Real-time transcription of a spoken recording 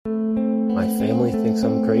My Family Thinks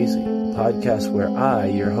I'm Crazy, a podcast where I,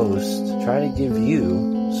 your host, try to give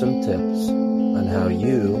you some tips on how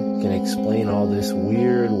you can explain all this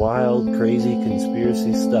weird, wild, crazy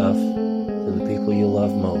conspiracy stuff to the people you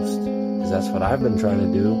love most. Because that's what I've been trying to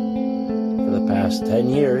do for the past 10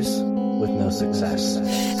 years with no success.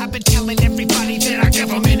 I've been telling everybody that our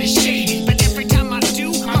government is shady, but every time I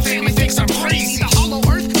do, my family thinks I'm crazy. The hollow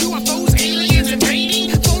earth, UFOs, aliens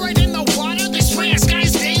invading, fluoride in the water, they swear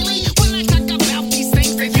skies daily. When I talk about these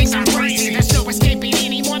things, they think I'm crazy. There's no escaping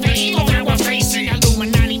anymore the evil that we're facing.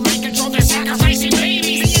 Illuminati mind control, they're sacrificing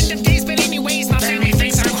babies. The end of days, but anyways, my family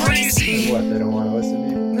thinks I'm crazy. What, they don't want to listen to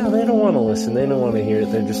you? No, they don't want to listen. They don't want to hear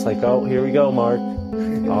it. They're just like, oh, here we go, Mark.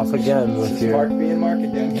 Off again with your... Mark being Mark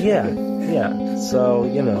again. Yeah. So,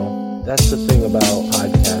 that's the thing about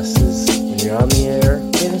podcasts is when you're on the air,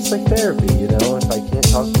 and it's like therapy, If I can't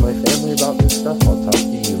talk to my family about this stuff, I'll talk to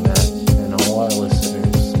you, Matt, and all our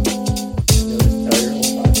listeners. Just tell your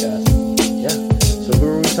whole podcast. Yeah. So who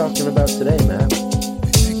are we talking about today, Matt?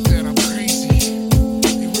 They think that I'm crazy.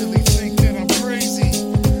 They really think that I'm crazy.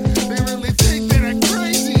 They really think that I'm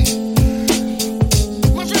crazy.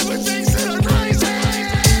 My family thinks that I'm crazy.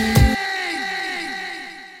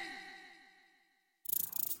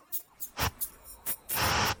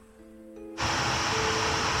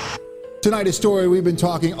 Tonight, a story we've been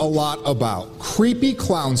talking a lot about. Creepy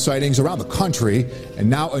clown sightings around the country, and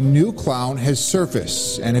now a new clown has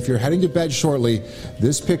surfaced. And if you're heading to bed shortly,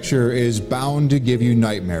 this picture is bound to give you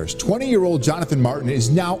nightmares. 20-year-old Jonathan Martin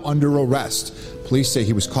is now under arrest. Police say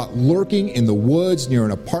he was caught lurking in the woods near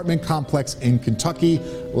an apartment complex in Kentucky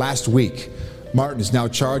last week. Martin is now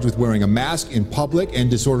charged with wearing a mask in public and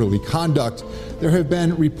disorderly conduct. There have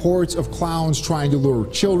been reports of clowns trying to lure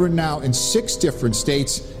children now in 6 different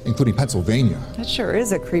states, including Pennsylvania. That sure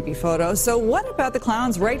is a creepy photo. So what about the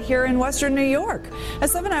clowns right here in Western New York?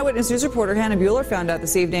 As 7 Eyewitness News reporter Hannah Bueller found out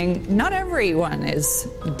this evening, not everyone is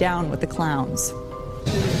down with the clowns.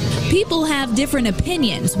 People have different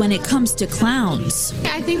opinions when it comes to clowns.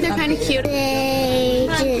 I think they're kind of cute. They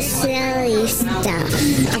do silly stuff.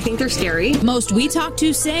 I think they're scary. Most we talk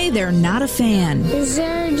to say they're not a fan.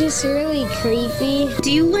 They're just really creepy.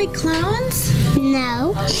 Do you like clowns?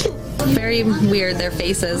 No. Very weird, their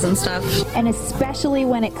faces and stuff. And especially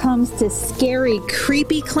when it comes to scary,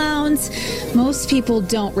 creepy clowns, most people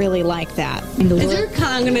don't really like that. Is there a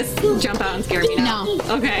clown going to jump out and scare me now? No.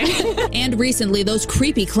 Okay. And recently, those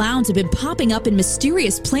creepy clowns have been popping up in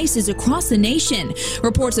mysterious places across the nation.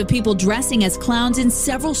 Reports of people dressing as clowns in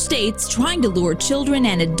several states trying to lure children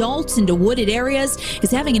and adults into wooded areas is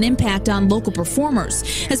having an impact on local performers,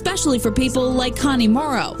 especially for people like Connie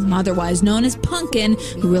Morrow, otherwise known as Pumpkin,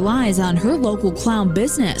 who relies on her local clown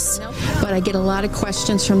business. But I get a lot of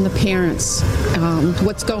questions from the parents.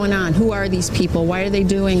 What's going on? Who are these people? Why are they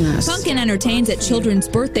doing this? Pumpkin entertains at children's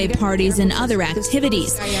birthday parties and other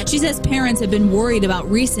activities. She says parents have been worried about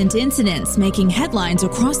recent incidents making headlines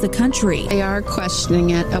across the country. They are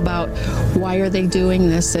questioning it about why are they doing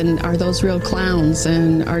this, and are those real clowns,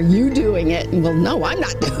 and are you doing it? Well, no, I'm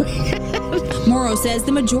not doing it. Morrow says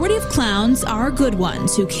the majority of clowns are good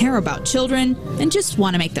ones who care about children and just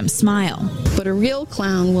want to make them smile. But a real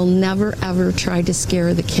clown will never, ever try to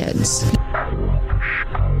scare the kids.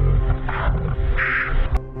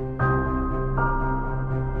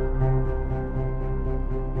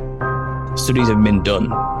 Studies have been done,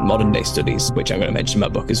 modern day studies, which I'm going to mention in my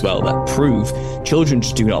book as well, that prove children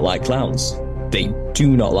just do not like clowns. They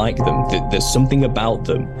do not like them. There's something about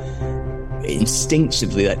them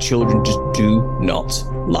instinctively that children just do not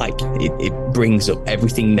like. It brings up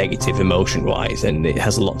everything negative emotion wise, and it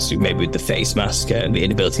has a lot to do maybe with the face mask and the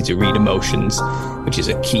inability to read emotions, which is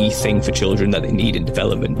a key thing for children that they need in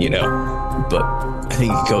development, but I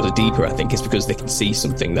think it goes deeper. I think it's because they can see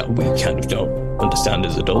something that we kind of don't understand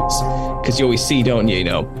as adults, because you always see, don't you,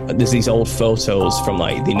 there's these old photos from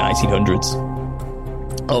like the 1900s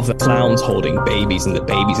of clowns holding babies, and the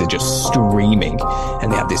babies are just screaming,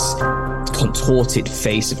 and they have this contorted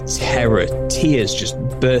face of terror, tears just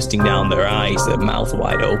bursting down their eyes, their mouth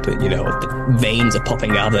wide open, the veins are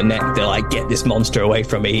popping out of their neck. They're like, get this monster away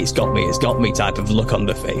from me, it's got me type of look on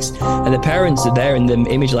their face. And the parents are there in the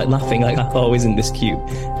image like laughing, like, oh, isn't this cute?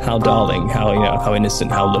 How darling, how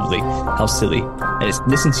innocent, how lovely, how silly. And it's,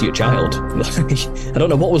 listen to your child. I don't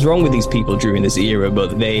know what was wrong with these people during this era,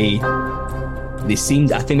 but they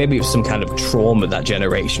seemed, I think maybe it was some kind of trauma that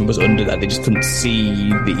generation was under, that they just couldn't see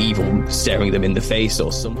the evil staring them in the face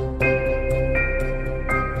or something.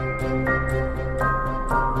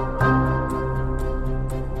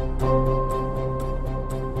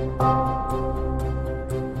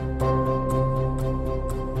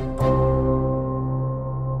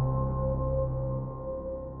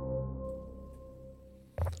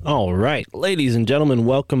 All right, ladies and gentlemen,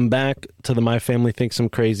 welcome back to the My Family Thinks I'm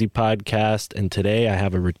Crazy podcast. And today I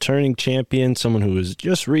have a returning champion, someone who was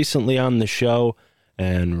just recently on the show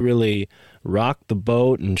and really rocked the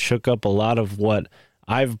boat and shook up a lot of what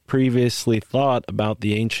I've previously thought about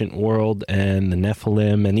the ancient world and the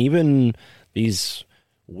Nephilim and even these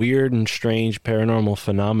weird and strange paranormal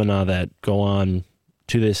phenomena that go on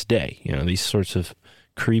to this day. You know, these sorts of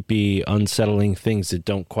creepy, unsettling things that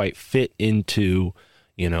don't quite fit into,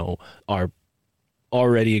 you know, our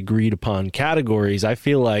already agreed upon categories. I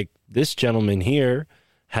feel like this gentleman here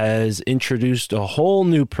has introduced a whole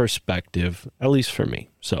new perspective, at least for me.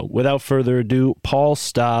 So without further ado, Paul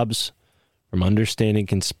Stobbs from Understanding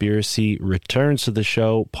Conspiracy returns to the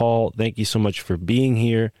show. Paul, thank you so much for being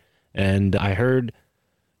here. And I heard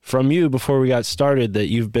from you before we got started that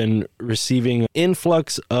you've been receiving an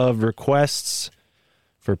influx of requests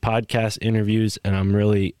for podcast interviews, and I'm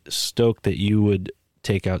really stoked that you would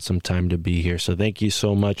take out some time to be here. So thank you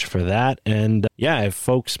so much for that. And yeah, if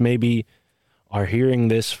folks maybe are hearing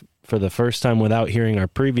this for the first time without hearing our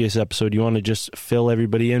previous episode, you want to just fill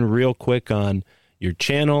everybody in real quick on your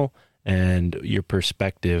channel and your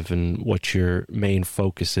perspective and what your main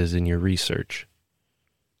focus is in your research.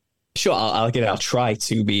 Sure, I'll try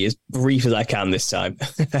to be as brief as I can this time.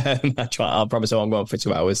 I'll promise I won't go on for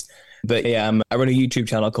 2 hours. But yeah, I run a YouTube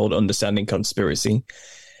channel called Understanding Conspiracy.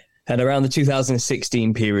 And around the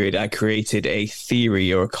 2016 period, I created a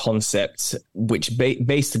theory or a concept which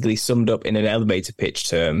basically summed up in an elevator pitch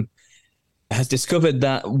term, has discovered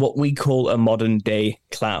that what we call a modern day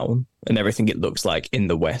clown and everything it looks like in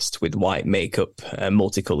the West with white makeup,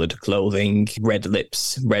 multicolored clothing, red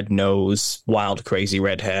lips, red nose, wild, crazy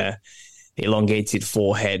red hair, elongated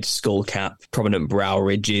forehead, skull cap, prominent brow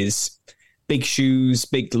ridges, big shoes,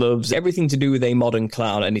 big gloves, everything to do with a modern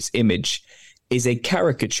clown and its image is a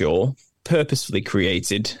caricature purposefully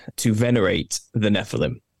created to venerate the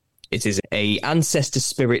Nephilim. It is a ancestor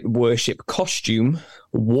spirit worship costume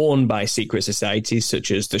worn by secret societies such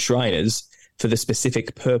as the Shriners for the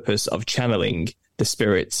specific purpose of channeling the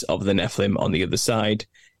spirits of the Nephilim on the other side,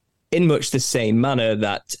 in much the same manner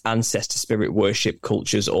that ancestor spirit worship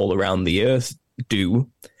cultures all around the earth do,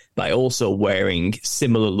 by also wearing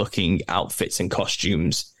similar looking outfits and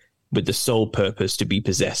costumes with the sole purpose to be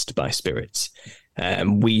possessed by spirits.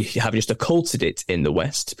 We have just occulted it in the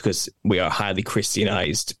West because we are a highly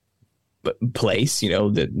Christianized place, you know,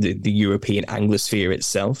 the European Anglosphere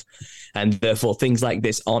itself. And therefore, things like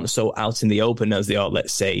this aren't so out in the open as they are,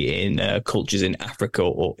 let's say, in cultures in Africa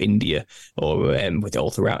or India or with all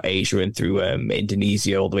throughout Asia and through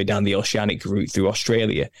Indonesia, all the way down the oceanic route through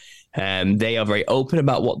Australia. They are very open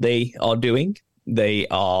about what they are doing. They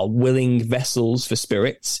are willing vessels for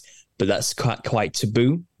spirits, but that's quite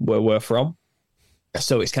taboo where we're from.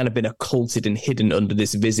 So it's kind of been occulted and hidden under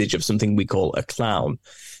this visage of something we call a clown.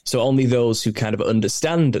 So only those who kind of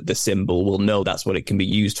understand the symbol will know that's what it can be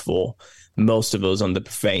used for. Most of us on the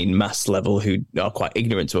profane mass level who are quite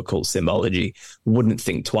ignorant to occult symbology wouldn't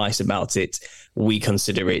think twice about it. We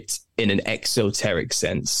consider it in an exoteric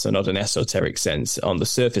sense, so not an esoteric sense. On the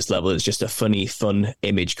surface level, it's just a funny, fun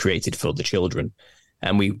image created for the children.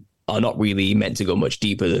 And we are not really meant to go much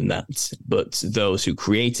deeper than that. But those who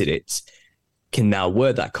created it can now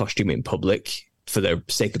wear that costume in public for the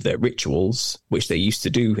sake of their rituals, which they used to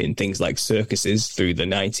do in things like circuses through the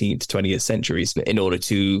 19th, 20th centuries, in order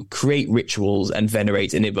to create rituals and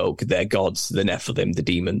venerate and evoke their gods, the Nephilim, the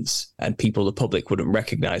demons. And people, the public, wouldn't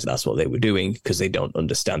recognize that's what they were doing because they don't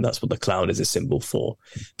understand that's what the clown is a symbol for.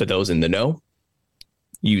 But those in the know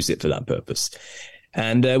use it for that purpose.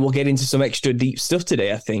 And we'll get into some extra deep stuff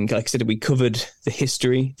today, I think. Like I said, we covered the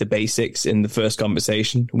history, the basics in the first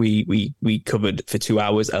conversation. We covered for 2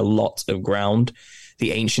 hours a lot of ground.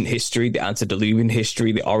 The ancient history, the antediluvian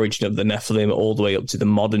history, the origin of the Nephilim, all the way up to the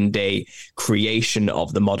modern day creation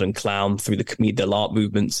of the modern clown through the comedic art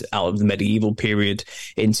movements out of the medieval period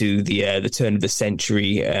into the turn of the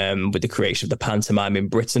century with the creation of the pantomime in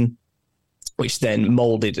Britain, which then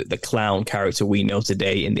molded the clown character we know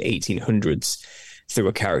today in the 1800s. Through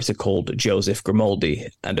a character called Joseph Grimaldi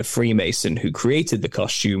and a Freemason who created the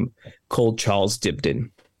costume called Charles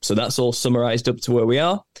Dibdin. So that's all summarized up to where we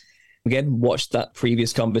are. Again, watch that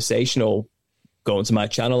previous conversation or go onto my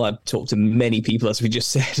channel. I've talked to many people, as we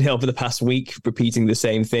just said, over the past week, repeating the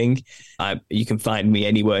same thing. You can find me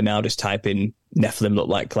anywhere now. Just type in Nephilim look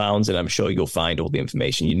like clowns, and I'm sure you'll find all the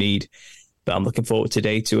information you need. But I'm looking forward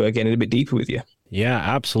today to getting a bit deeper with you. Yeah,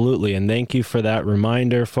 absolutely. And thank you for that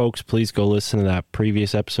reminder, folks. Please go listen to that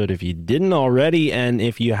previous episode if you didn't already. And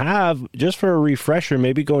if you have, just for a refresher,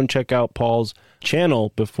 maybe go and check out Paul's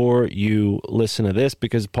channel before you listen to this,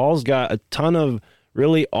 because Paul's got a ton of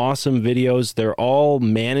really awesome videos. They're all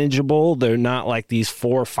manageable. They're not like these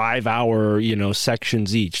 4 or 5 hour,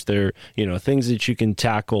 sections each. They're, things that you can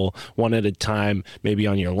tackle one at a time, maybe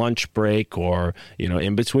on your lunch break or,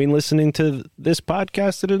 in between listening to this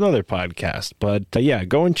podcast and another podcast. But yeah,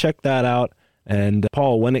 go and check that out. And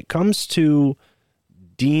Paul, when it comes to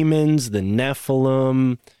demons, the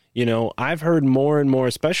Nephilim, I've heard more and more,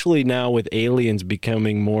 especially now with aliens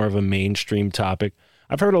becoming more of a mainstream topic.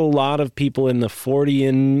 I've heard a lot of people in the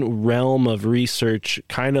Fortean realm of research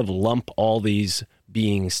kind of lump all these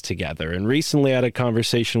beings together. And recently I had a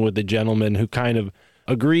conversation with a gentleman who kind of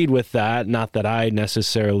agreed with that. Not that I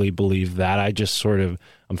necessarily believe that. I just I'm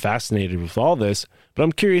fascinated with all this. But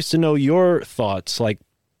I'm curious to know your thoughts. Like,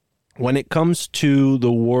 when it comes to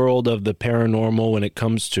the world of the paranormal, when it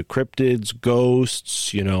comes to cryptids,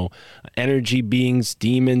 ghosts, energy beings,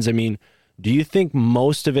 demons, do you think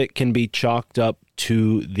most of it can be chalked up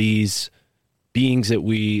to these beings that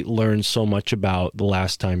we learned so much about the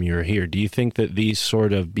last time you were here? Do you think that these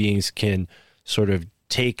sort of beings can sort of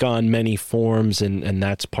take on many forms and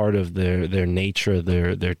that's part of their nature,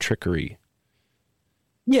 their trickery?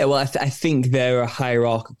 Yeah, well, I think they're a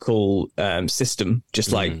hierarchical system,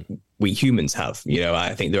 just like we humans have.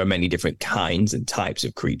 I think there are many different kinds and types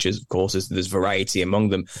of creatures. Of course, there's variety among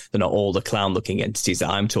them. They're not all the clown-looking entities that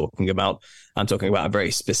I'm talking about. I'm talking about a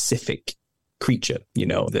very specific creature,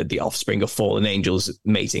 the offspring of fallen angels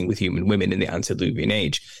mating with human women in the antediluvian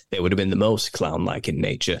age. They would have been the most clown-like in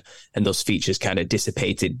nature, and those features kind of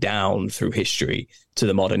dissipated down through history to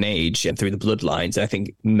the modern age and through the bloodlines. I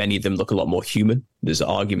think many of them look a lot more human. There's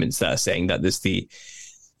arguments that are saying that there's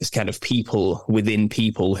this kind of people within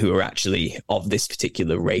people who are actually of this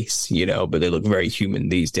particular race, but they look very human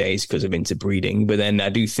these days because of interbreeding. But then I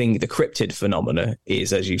do think the cryptid phenomena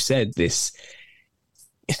is, as you said, this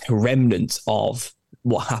remnant of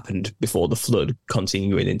what happened before the flood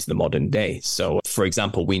continuing into the modern day. So, for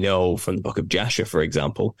example, we know from the book of Jester, for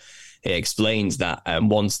example, it explains that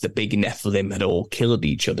once the big Nephilim had all killed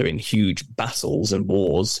each other in huge battles and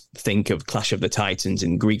wars, think of Clash of the Titans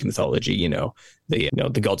in Greek mythology,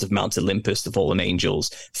 the gods of Mount Olympus, the fallen angels,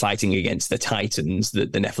 fighting against the Titans, the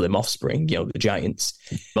Nephilim offspring, the giants.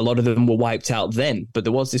 A lot of them were wiped out then, but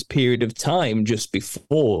there was this period of time just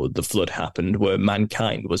before the flood happened where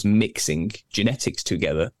mankind was mixing genetics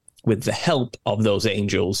together with the help of those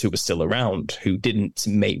angels who were still around, who didn't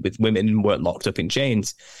mate with women and weren't locked up in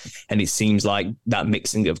chains. And it seems like that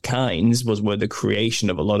mixing of kinds was where the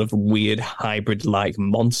creation of a lot of weird hybrid-like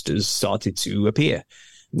monsters started to appear.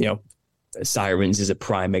 Sirens is a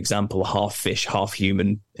prime example, half fish, half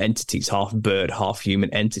human entities, half bird, half human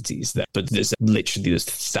entities. But there's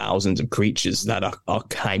thousands of creatures that are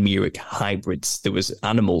chimeric hybrids. There was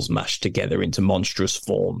animals mashed together into monstrous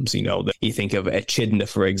forms. You think of Echidna,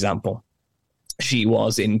 for example. She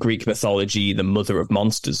was in Greek mythology the mother of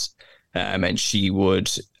monsters, and she would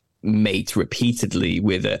mate repeatedly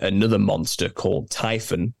with another monster called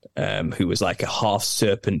Typhon, who was like a half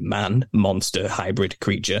serpent man monster hybrid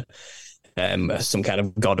creature. Some kind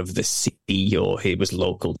of god of the sea, or he was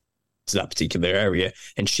local to that particular area.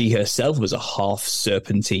 And she herself was a half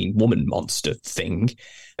serpentine woman monster thing.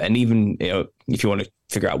 And even, if you want to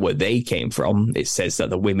figure out where they came from, it says that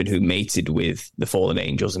the women who mated with the fallen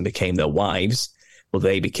angels and became their wives, well,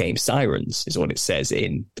 they became sirens, is what it says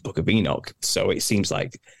in the book of Enoch. So it seems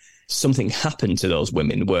like something happened to those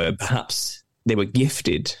women where perhaps they were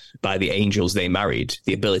gifted by the angels they married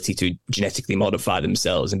the ability to genetically modify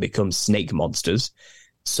themselves and become snake monsters.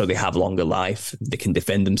 So they have longer life. They can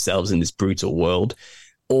defend themselves in this brutal world.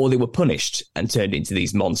 Or they were punished and turned into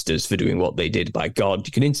these monsters for doing what they did by God.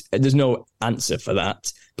 There's no answer for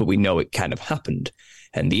that, but we know it kind of happened.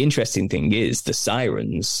 And the interesting thing is the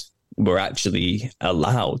sirens were actually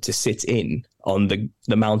allowed to sit in on the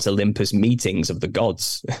Mount Olympus meetings of the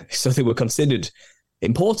gods. So they were considered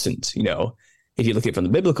important, If you look at it from the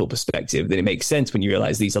biblical perspective, then it makes sense when you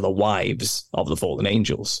realize these are the wives of the fallen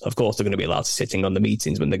angels. Of course, they're going to be allowed to sitting on the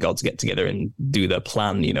meetings when the gods get together and do their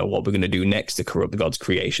plan, what we're going to do next to corrupt God's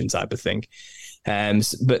creation type of thing.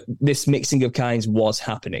 But this mixing of kinds was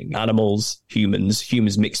happening. Animals,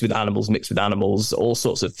 humans mixed with animals, all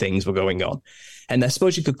sorts of things were going on. And I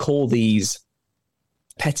suppose you could call these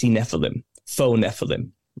petty Nephilim, faux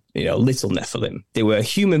Nephilim, little Nephilim. They were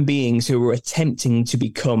human beings who were attempting to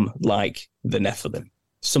become like the Nephilim,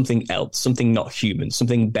 something else, something not human,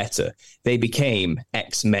 something better. They became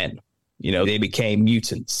X-Men, they became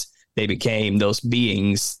mutants. They became those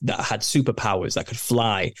beings that had superpowers, that could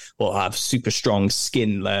fly or have super strong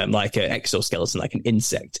skin, like an exoskeleton, like an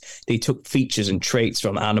insect. They took features and traits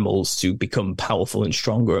from animals to become powerful and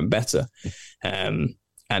stronger and better. And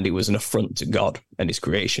and it was an affront to God and his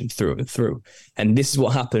creation through and through. And this is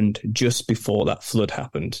what happened just before that flood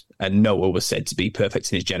happened. And Noah was said to be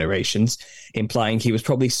perfect in his generations, implying he was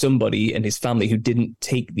probably somebody in his family who didn't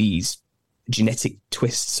take these genetic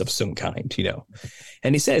twists of some kind, you know.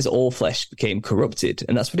 And he says all flesh became corrupted,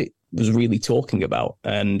 and that's what it was really talking about.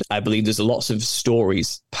 And I believe there's lots of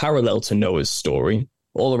stories parallel to Noah's story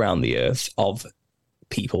all around the earth of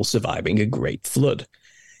people surviving a great flood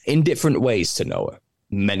in different ways to Noah.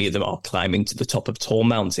 Many of them are climbing to the top of tall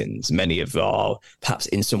mountains. Many of them are perhaps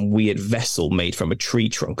in some weird vessel made from a tree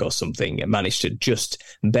trunk or something and managed to just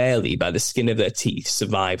barely, by the skin of their teeth,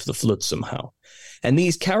 survive the flood somehow. And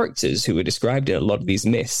these characters who are described in a lot of these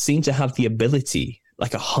myths seem to have the ability,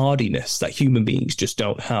 like a hardiness that human beings just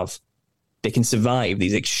don't have. They can survive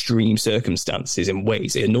these extreme circumstances in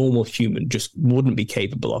ways a normal human just wouldn't be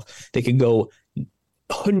capable of. They could go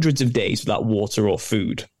hundreds of days without water or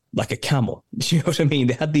food, like a camel. You know what I mean?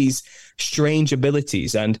 They had these strange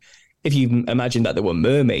abilities. And if you imagine that there were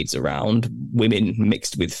mermaids around, women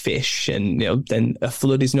mixed with fish, and, you know, then a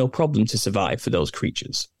flood is no problem to survive for those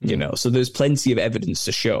creatures, you know? So there's plenty of evidence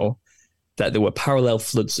to show that there were parallel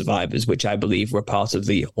flood survivors, which I believe were part of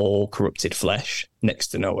the all corrupted flesh next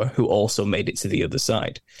to Noah, who also made it to the other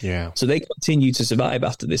side. Yeah. So they continue to survive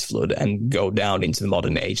after this flood and go down into the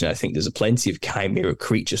modern age. And I think there's a plenty of chimera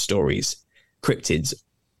creature stories, cryptids,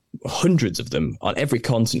 hundreds of them on every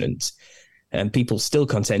continent, and people still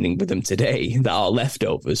contending with them today that are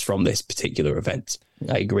leftovers from this particular event.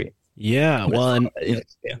 I agree. Yeah. Well, and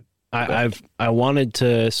yeah. I wanted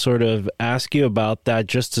to sort of ask you about that,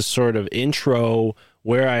 just to sort of intro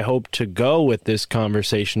where I hope to go with this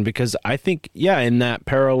conversation, because I think, yeah, in that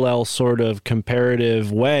parallel sort of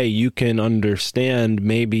comparative way, you can understand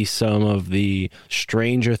maybe some of the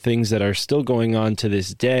stranger things that are still going on to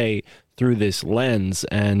this day through this lens.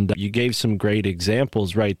 And you gave some great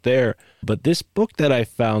examples right there. But this book that I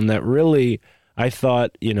found that really, I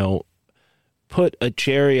thought, you know, put a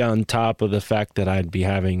cherry on top of the fact that I'd be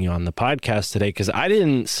having you on the podcast today, because I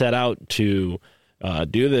didn't set out to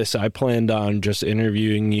do this. I planned on just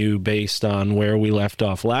interviewing you based on where we left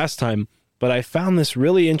off last time. But I found this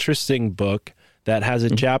really interesting book that has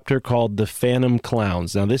a chapter called The Phantom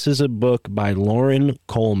Clowns. Now, this is a book by Lauren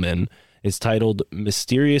Coleman. It's titled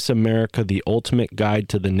Mysterious America, The Ultimate Guide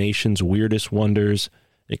to the Nation's Weirdest Wonders,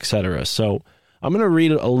 etc. So I'm going to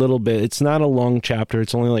read a little bit. It's not a long chapter.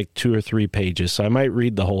 It's only like 2 or 3 pages, so I might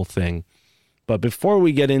read the whole thing. But before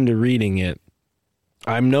we get into reading it,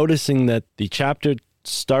 I'm noticing that the chapter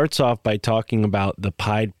starts off by talking about the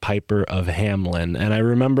Pied Piper of Hamelin. And I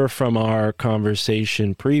remember from our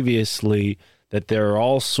conversation previously that there are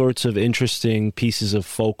all sorts of interesting pieces of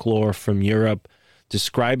folklore from Europe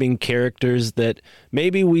describing characters that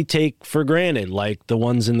maybe we take for granted, like the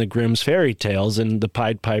ones in the Grimm's fairy tales, and the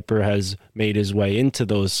Pied Piper has made his way into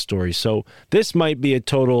those stories. So this might be a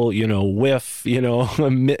total, you know, whiff, you know,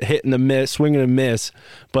 hitting a miss, swinging a miss,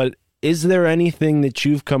 but is there anything that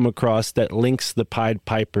you've come across that links the Pied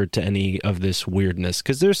Piper to any of this weirdness?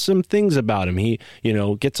 Because there's some things about him. He, you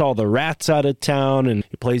know, gets all the rats out of town and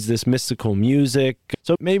he plays this mystical music.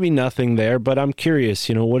 So maybe nothing there, but I'm curious,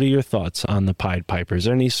 you know, what are your thoughts on the Pied Piper? Is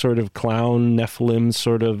there any sort of clown, Nephilim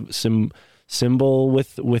sort of symbol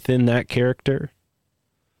within that character?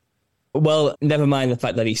 Well, never mind the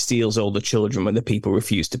fact that he steals all the children when the people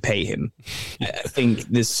refuse to pay him. I think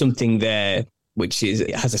there's something there which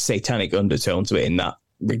has a satanic undertone to it in that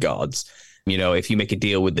regards. You know, if you make a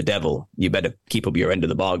deal with the devil, you better keep up your end of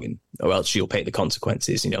the bargain, or else you'll pay the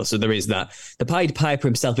consequences, you know. So there is that. The Pied Piper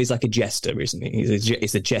himself is like a jester, isn't he?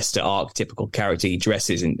 He's a jester archetypical character. He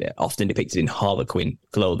dresses often depicted in harlequin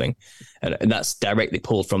clothing. And that's directly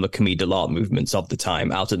pulled from the commedia dell'arte movements of the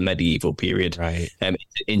time, out of the medieval period, right,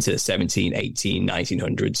 into the 17, 18,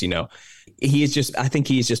 1900s, you know. I think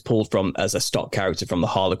he is just pulled from as a stock character from the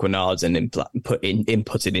Harlequinades and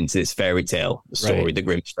inputted into this fairy tale story, right, the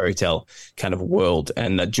Grimm's fairy tale kind of world.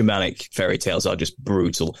 And the Germanic fairy tales are just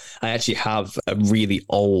brutal. I actually have a really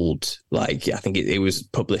old, like, I think it was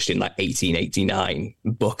published in like 1889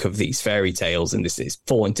 book of these fairy tales, and this is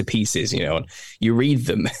falling to pieces, you know, and you read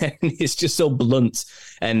them and it's just so blunt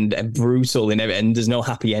and brutal and there's no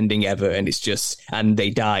happy ending ever. And it's just, and they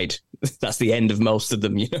died. That's the end of most of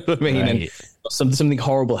them, you know what I mean? Right. And something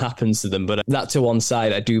horrible happens to them. But that to one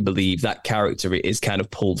side, I do believe that character is kind of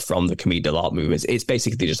pulled from the commedia dell'arte movement. It's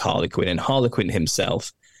basically just Harlequin. And Harlequin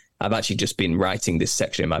himself, I've actually just been writing this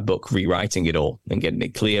section in my book, rewriting it all and getting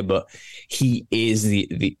it clear. But he is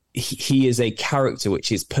he is a character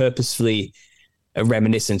which is purposefully a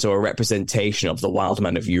reminiscent or a representation of the wild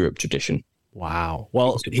man of Europe tradition. Wow.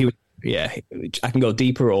 Well, he was Yeah, I can go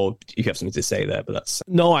deeper, or you have something to say there, but that's...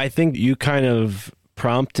 No, I think you kind of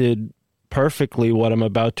prompted perfectly what I'm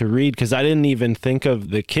about to read, because I didn't even think of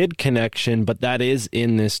the kid connection, but that is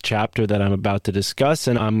in this chapter that I'm about to discuss,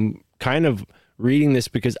 and I'm kind of reading this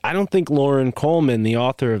because I don't think Lauren Coleman, the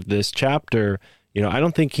author of this chapter, I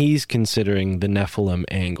don't think he's considering the Nephilim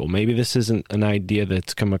angle. Maybe this isn't an idea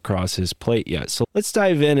that's come across his plate yet. So let's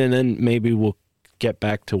dive in, and then maybe we'll get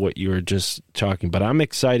back to what you were just talking. But I'm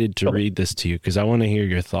excited to read this to you because I want to hear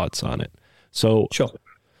your thoughts on it. So sure.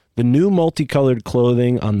 The new multicolored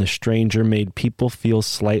clothing on the stranger made people feel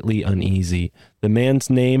slightly uneasy. The man's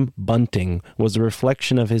name, Bunting, was a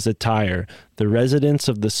reflection of his attire. The residents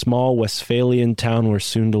of the small Westphalian town were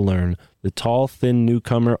soon to learn. The tall, thin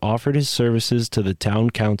newcomer offered his services to the town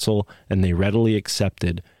council, and they readily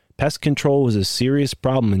accepted. Pest control was a serious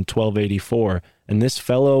problem in 1284, and this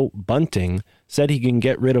fellow, Bunting, said he can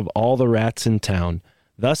get rid of all the rats in town.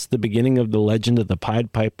 Thus, the beginning of the legend of the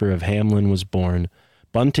Pied Piper of Hamelin was born.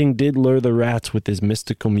 Bunting did lure the rats with his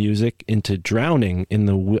mystical music into drowning in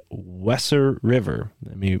the Weser River.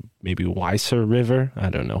 Maybe Weser River? I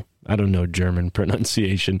don't know. I don't know German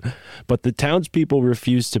pronunciation. But the townspeople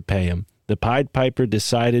refused to pay him. The Pied Piper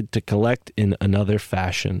decided to collect in another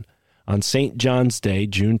fashion. On St. John's Day,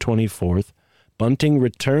 June 24th, Bunting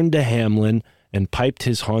returned to Hamelin and piped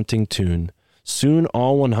his haunting tune. Soon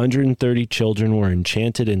all 130 children were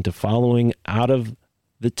enchanted into following out of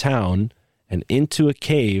the town and into a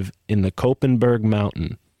cave in the Koppenberg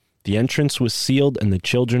mountain. The entrance was sealed and the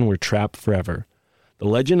children were trapped forever. The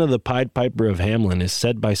legend of the Pied Piper of Hamelin is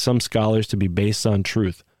said by some scholars to be based on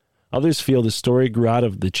truth. Others feel the story grew out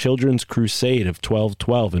of the Children's Crusade of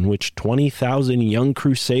 1212, in which 20,000 young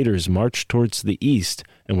crusaders marched towards the east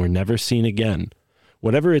and were never seen again.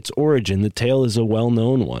 Whatever its origin, the tale is a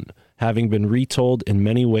well-known one, having been retold in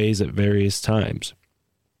many ways at various times.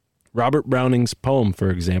 Robert Browning's poem, for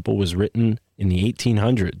example, was written in the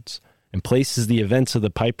 1800s and places the events of the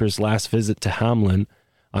Piper's last visit to Hamelin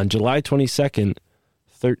on July 22nd,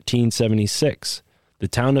 1376. The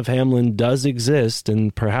town of Hamelin does exist,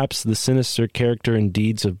 and perhaps the sinister character and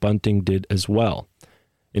deeds of Bunting did as well.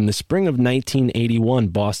 In the spring of 1981,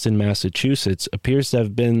 Boston, Massachusetts appears to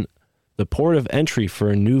have been the port of entry for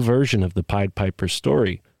a new version of the Pied Piper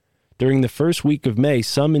story. During the first week of May,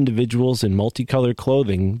 some individuals in multicolored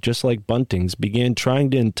clothing, just like Bunting's, began trying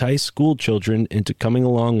to entice school children into coming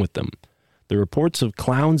along with them. The reports of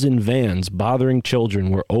clowns in vans bothering children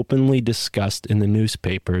were openly discussed in the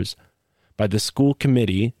newspapers by the school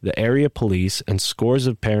committee, the area police, and scores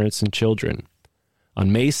of parents and children.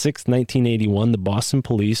 On May 6, 1981, the Boston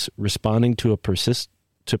police, responding to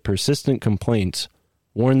persistent complaints,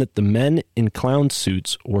 warned that the men in clown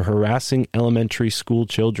suits were harassing elementary school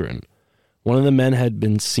children. One of the men had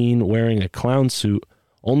been seen wearing a clown suit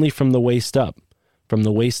only from the waist up. From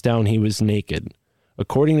the waist down, he was naked.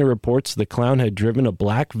 According to reports, the clown had driven a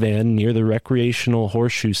black van near the recreational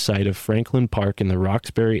horseshoe site of Franklin Park in the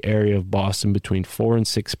Roxbury area of Boston between 4 and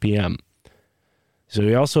 6 p.m. So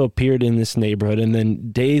he also appeared in this neighborhood, and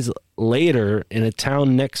then days later, in a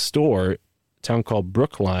town next door, a town called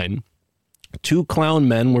Brookline, 2 clown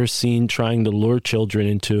men were seen trying to lure children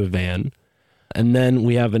into a van. And then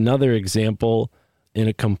we have another example in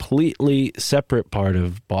a completely separate part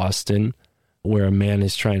of Boston where a man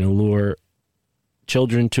is trying to lure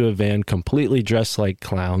children to a van completely dressed like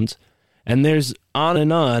clowns. And there's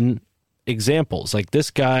on examples. Like, this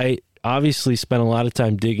guy obviously spent a lot of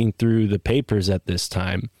time digging through the papers at this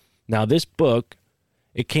time. Now, this book,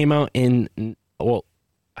 it came out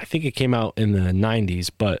I think it came out in the 90s,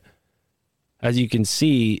 but as you can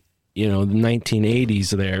see, the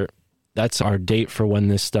 1980s there, that's our date for when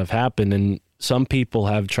this stuff happened. And some people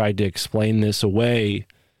have tried to explain this away,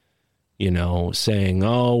 saying,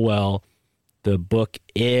 oh, well, the book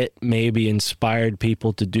It maybe inspired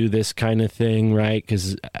people to do this kind of thing, right?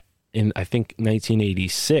 Because in, I think,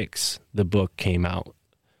 1986, the book came out.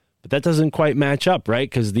 But that doesn't quite match up, right?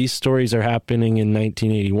 Because these stories are happening in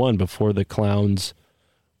 1981 before the clowns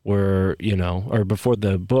were, or before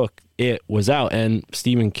the book It was out. And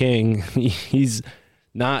Stephen King, he's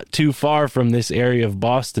not too far from this area of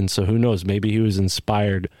Boston, so who knows? Maybe he was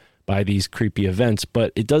inspired by these creepy events.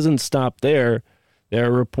 But it doesn't stop there. There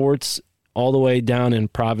are reports all the way down in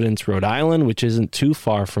Providence, Rhode Island, which isn't too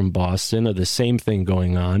far from Boston, of the same thing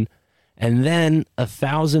going on. And then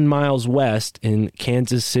 1,000 miles west in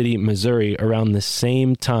Kansas City, Missouri, around the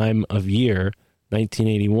same time of year,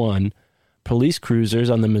 1981, police cruisers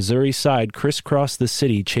on the Missouri side crisscrossed the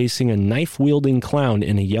city chasing a knife-wielding clown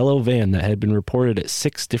in a yellow van that had been reported at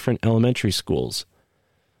 6 different elementary schools.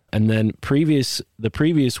 And then the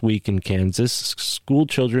previous week in Kansas, school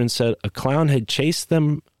children said a clown had chased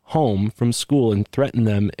them home from school and threatened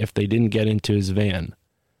them if they didn't get into his van.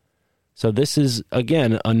 So this is,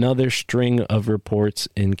 again, another string of reports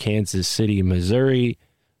in Kansas City, Missouri,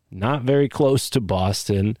 not very close to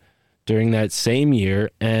Boston, during that same year.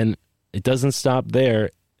 And it doesn't stop there.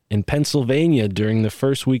 In Pennsylvania, during the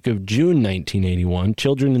first week of June 1981,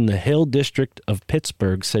 children in the Hill District of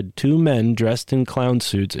Pittsburgh said 2 men dressed in clown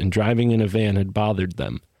suits and driving in a van had bothered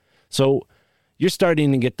them. So you're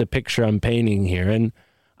starting to get the picture I'm painting here. And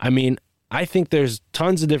I mean, I think there's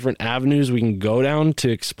tons of different avenues we can go down to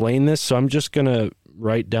explain this. So I'm just going to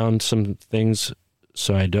write down some things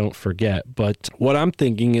so I don't forget. But what I'm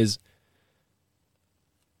thinking is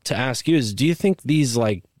to ask you is, do you think these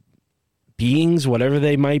like beings, whatever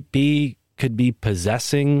they might be, could be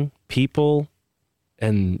possessing people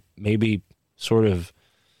and maybe sort of,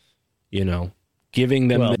 you know, giving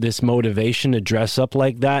them this motivation to dress up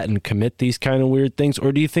like that and commit these kind of weird things?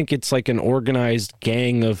 Or do you think it's like an organized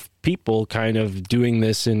gang of people kind of doing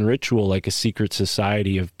this in ritual, like a secret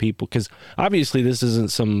society of people? Because obviously this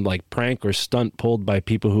isn't some like prank or stunt pulled by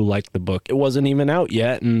people who liked the book. It wasn't even out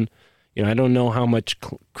yet. And you know, I don't know how much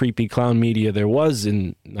creepy clown media there was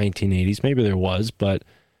in 1980s. Maybe there was, but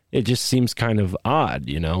it just seems kind of odd,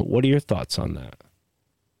 you know? What are your thoughts on that?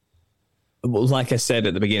 Well, like I said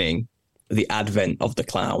at the beginning, the advent of the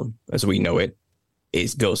clown, as we know it,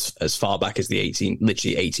 goes as far back as the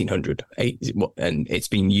 1800, and it's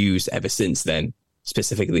been used ever since then,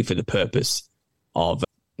 specifically for the purpose of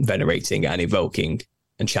venerating and evoking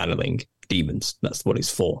and channeling demons. That's what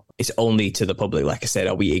it's for. It's only to the public, like I said,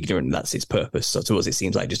 are we ignorant that's its purpose? So to us, it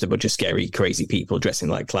seems like just a bunch of scary, crazy people dressing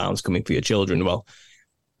like clowns coming for your children. Well,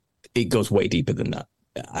 it goes way deeper than that.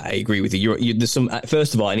 I agree with you. There's some.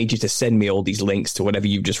 First of all, I need you to send me all these links to whatever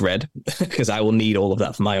you've just read, because I will need all of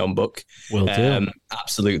that for my own book. Will do.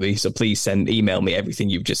 Absolutely. So please email me everything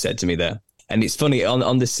you've just said to me there. And it's funny,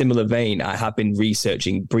 on the similar vein, I have been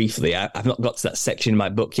researching briefly. I've not got to that section in my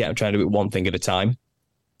book yet. I'm trying to do it one thing at a time.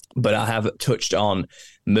 But I have touched on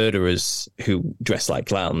murderers who dress like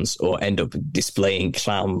clowns or end up displaying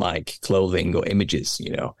clown-like clothing or images,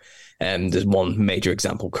 you know. And there's one major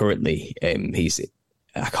example currently. I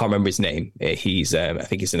can't remember his name. I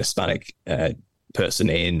think he's an Hispanic person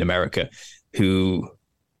in America who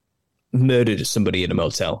murdered somebody in a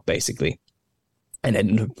motel, basically, and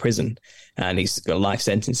ended up in prison. And he's got life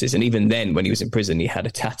sentences. And even then, when he was in prison, he had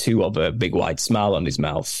a tattoo of a big wide smile on his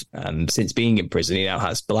mouth. And since being in prison, he now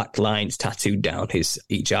has black lines tattooed down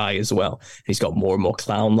each eye as well. He's got more and more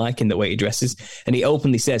clown-like in the way he dresses. And he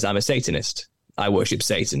openly says, I'm a Satanist. I worship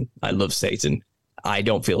Satan. I love Satan. I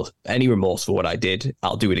don't feel any remorse for what I did.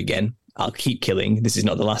 I'll do it again. I'll keep killing. This is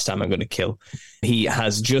not the last time I'm going to kill. He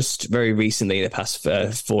has just very recently, in the past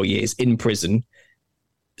 4 years in prison,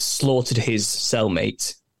 slaughtered his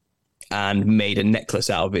cellmate and made a necklace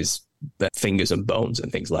out of his fingers and bones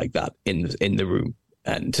and things like that in the room.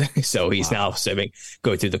 And so he's now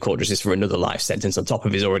going through the court justice for another life sentence on top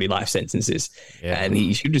of his already life sentences. Yeah. And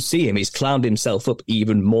you should just see him. He's clowned himself up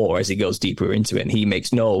even more as he goes deeper into it. And he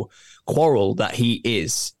makes no quarrel that he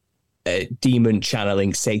is a demon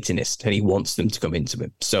channeling Satanist and he wants them to come into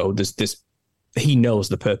him. So there's this, he knows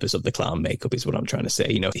the purpose of the clown makeup is what I'm trying to say.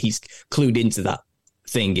 You know, he's clued into that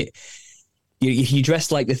thing. You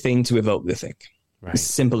dress like the thing to evoke the thing. Right. As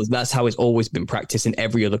simple as that's how it's always been practiced in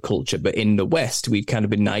every other culture. But in the West, we've kind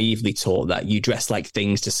of been naively taught that you dress like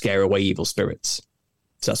things to scare away evil spirits.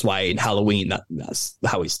 So that's why in Halloween, that's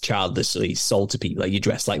how it's childishly sold to people. Like you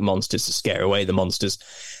dress like monsters to scare away the monsters.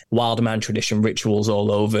 Wild man tradition, rituals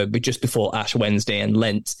all over. But just before Ash Wednesday and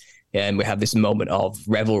Lent, and we have this moment of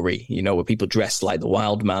revelry, you know, where people dress like the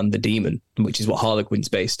wild man, the demon, which is what Harlequin's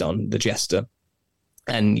based on, the Jester.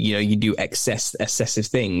 And, you know, you do excessive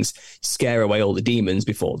things, scare away all the demons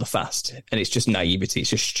before the fast. And it's just naivety. It's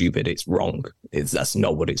just stupid. It's wrong. That's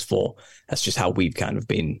not what it's for. That's just how we've kind of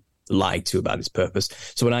been lied to about its purpose.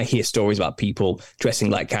 So when I hear stories about people dressing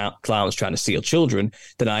like clowns trying to steal children,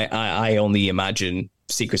 then I only imagine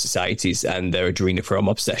secret societies and their adrenochrome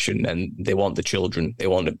obsession. And they want the children. They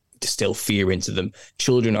want to distill fear into them.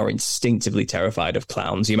 Children are instinctively terrified of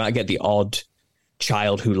clowns. You might get the odd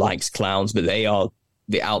child who likes clowns, but they are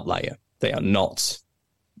the outlier. They are not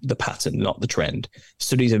the pattern, not the trend.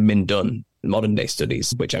 Studies have been done, modern day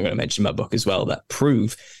studies, which I'm going to mention in my book as well, that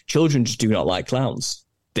prove children just do not like clowns.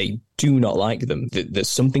 They do not like them. There's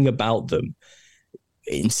something about them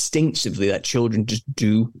instinctively that children just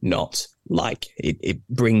do not like. It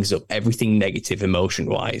brings up everything negative emotion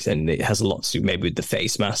wise, and it has a lot to do maybe with the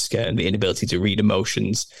face mask and the inability to read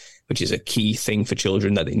emotions, which is a key thing for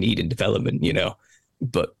children that they need in development, you know.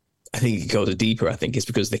 But I think it goes deeper. I think it's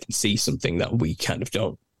because they can see something that we kind of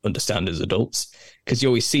don't understand as adults. Because you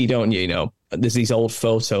always see, don't you, there's these old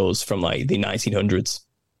photos from like the 1900s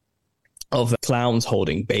of clowns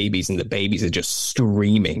holding babies, and the babies are just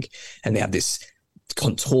screaming, and they have this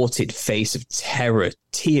contorted face of terror,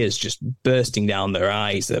 tears just bursting down their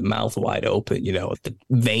eyes, their mouth wide open, the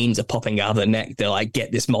veins are popping out of their neck. They're like,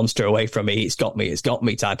 get this monster away from me, it's got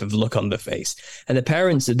me type of look on their face. And the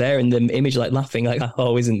parents are there in the image, like laughing, like,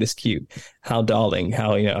 oh, isn't this cute? How darling,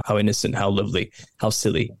 how innocent, how lovely, how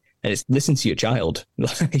silly. And it's, listen to your child.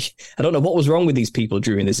 Like, I don't know what was wrong with these people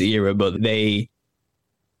during this era, but they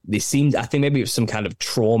seemed, I think maybe it was some kind of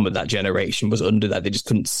trauma that generation was under, that they just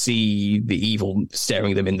couldn't see the evil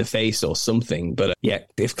staring them in the face or something. But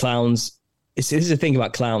if clowns, this is the thing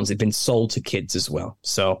about clowns, they've been sold to kids as well.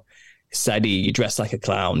 So this idea, you dress like a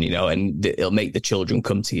clown, and it'll make the children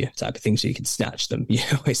come to you type of thing, so you can snatch them.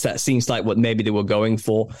 That seems like what maybe they were going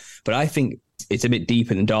for. But I think it's a bit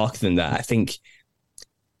deeper and darker than that. I think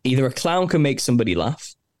either a clown can make somebody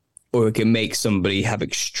laugh, or it can make somebody have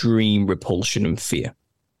extreme repulsion and fear.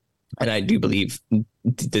 And I do believe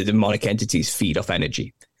the demonic entities feed off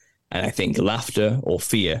energy. And I think laughter or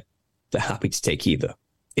fear, they're happy to take either.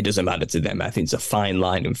 It doesn't matter to them. I think it's a fine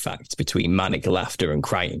line, in fact, between manic laughter and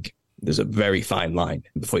crying. There's a very fine line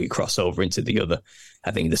before you cross over into the other.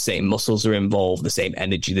 I think the same muscles are involved, the same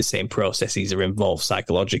energy, the same processes are involved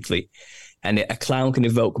psychologically. And a clown can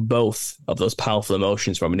evoke both of those powerful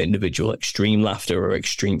emotions from an individual, extreme laughter or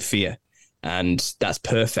extreme fear. And that's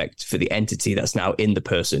perfect for the entity that's now in the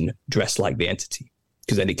person dressed like the entity,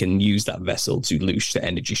 because then it can use that vessel to loose the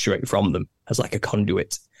energy straight from them as like a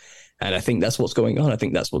conduit. And I think that's what's going on. I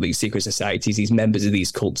think that's what these secret societies, these members of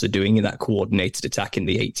these cults are doing in that coordinated attack in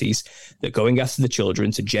the 80s. They're going after the children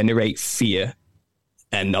to generate fear.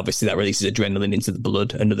 And obviously that releases adrenaline into the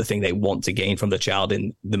blood, another thing they want to gain from the child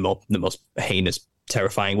in the most heinous,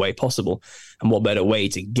 terrifying way possible. And what better way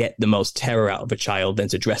to get the most terror out of a child than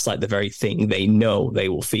to dress like the very thing they know they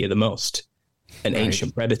will fear the most? An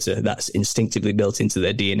ancient predator that's instinctively built into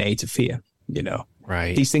their DNA to fear,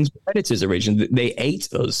 Right. These things were predators originally. They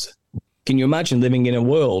ate us. Can you imagine living in a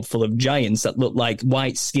world full of giants that look like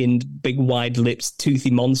white-skinned, big, wide-lipped,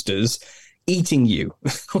 toothy monsters eating you?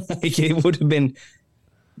 Like, it would have been...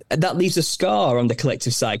 That leaves a scar on the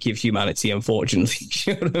collective psyche of humanity, unfortunately.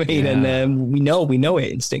 You know what I mean? Yeah. And we know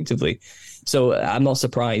it instinctively. So I'm not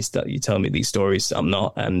surprised that you tell me these stories. I'm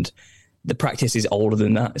not. And the practice is older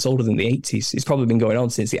than that. It's older than the 80s. It's probably been going on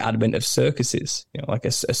since the advent of circuses. Like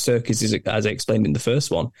a circus is, as I explained in the first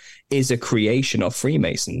one, is a creation of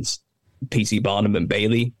Freemasons. P.T. Barnum and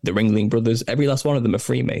Bailey, the Ringling Brothers, every last one of them are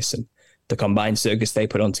Freemason. The combined circus they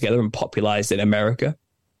put on together and popularized in America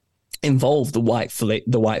involved the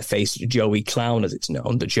white-faced Joey clown, as it's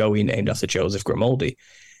known, the Joey named after Joseph Grimaldi.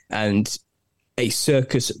 And a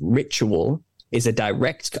circus ritual is a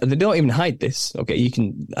direct, they don't even hide this. Okay,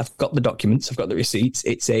 I've got the documents, I've got the receipts.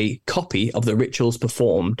 It's a copy of the rituals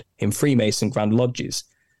performed in Freemason Grand Lodges,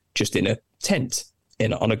 just in a tent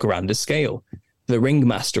on a grander scale. The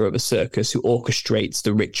ringmaster of a circus who orchestrates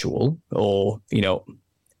the ritual or,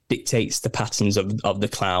 dictates the patterns of the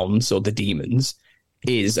clowns or the demons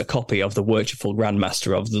is a copy of the worshipful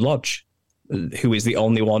grandmaster of the lodge, who is the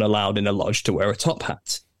only one allowed in a lodge to wear a top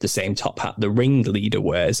hat, the same top hat the ringleader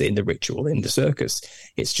wears in the ritual in the circus.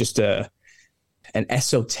 It's just an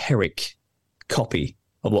esoteric copy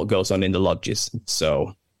of what goes on in the lodges.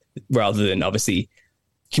 So rather than obviously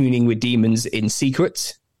communing with demons in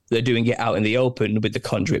secret, they're doing it out in the open, with the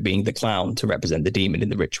conduit being the clown to represent the demon in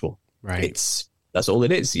the ritual. Right. That's all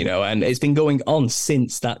it is, and it's been going on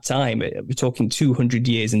since that time. We're talking 200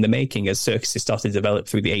 years in the making as circuses started to develop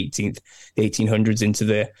through the 1800s into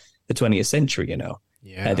the 20th century,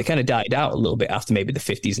 Yeah. They kind of died out a little bit after maybe the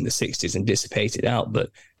 50s and the 60s and dissipated out. But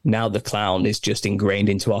now the clown is just ingrained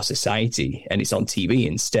into our society, and it's on TV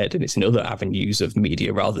instead. And it's in other avenues of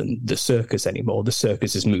media rather than the circus anymore. The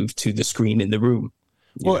circus has moved to the screen in the room.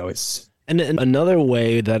 And another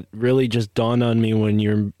way that really just dawned on me when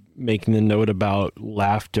you're making the note about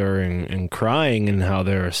laughter and crying and how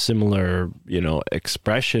they're a similar,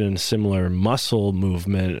 expression and similar muscle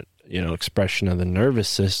movement, expression of the nervous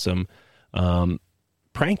system,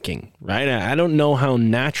 pranking, right? I don't know how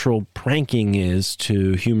natural pranking is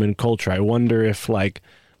to human culture. I wonder if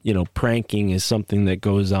pranking is something that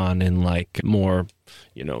goes on in more,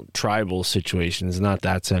 tribal situations. Not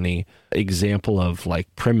that's any example of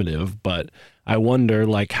primitive, but I wonder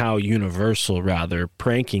how universal rather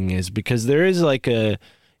pranking is, because there is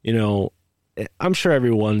I'm sure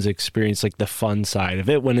everyone's experienced like the fun side of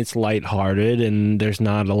it when it's lighthearted and there's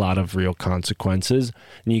not a lot of real consequences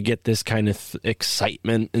and you get this kind of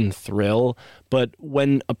excitement and thrill. But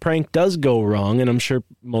when a prank does go wrong, and I'm sure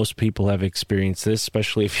most people have experienced this,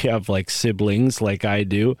 especially if you have like siblings like I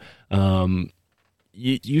do,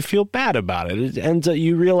 you feel bad about it. It ends up,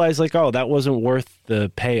 you realize like, oh, that wasn't worth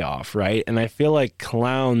the payoff, right? And I feel like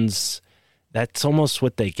clowns, that's almost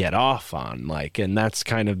what they get off on, like, and that's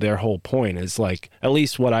kind of their whole point is like, at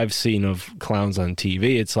least what I've seen of clowns on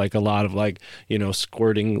TV, it's like a lot of like, you know,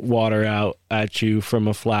 squirting water out at you from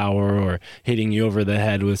a flower or hitting you over the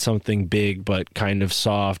head with something big but kind of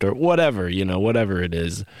soft or whatever, you know, whatever it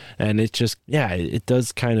is. And it just, yeah, it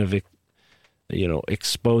does kind of, you know,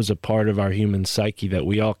 expose a part of our human psyche that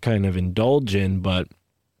we all kind of indulge in. But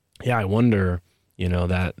yeah, I wonder, you know,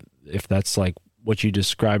 that if that's like what you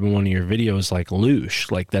describe in one of your videos, like loosh,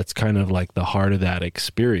 like that's kind of like the heart of that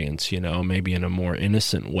experience, you know, maybe in a more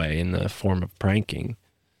innocent way in the form of pranking.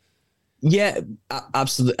 Yeah,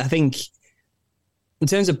 absolutely. I think in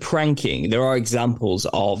terms of pranking, there are examples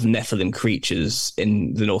of Nephilim creatures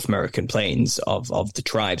in the North American plains of the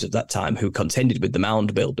tribes at that time who contended with the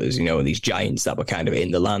mound builders, you know, and these giants that were kind of in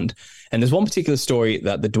the land. And there's one particular story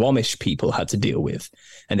that the Duwamish people had to deal with,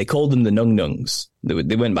 and they called them the Nung Nungs.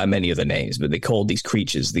 They went by many other names, but they called these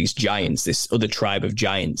creatures, these giants, this other tribe of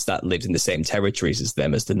giants that lived in the same territories as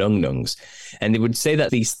them, as the Nung Nungs. And they would say that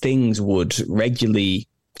these things would regularly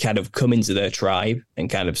kind of come into their tribe and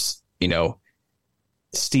kind of, you know,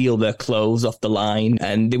 steal their clothes off the line.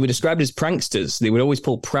 And they were described as pranksters. They would always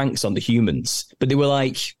pull pranks on the humans, but they were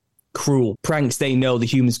like cruel pranks they know the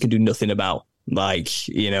humans can do nothing about. Like,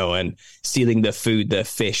 you know, and stealing their food, their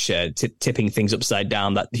fish, tipping things upside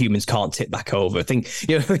down that humans can't tip back over.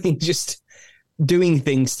 You know, just doing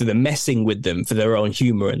things to them, messing with them for their own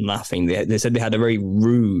humor and laughing. They said they had a very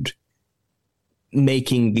rude,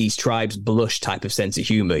 making these tribes blush type of sense of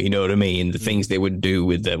humor. You know what I mean? The things they would do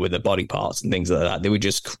with their body parts and things like that. They were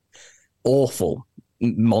just awful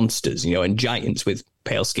monsters, you know, and giants with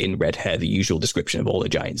pale skin, red hair, the usual description of all the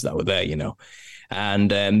giants that were there, you know.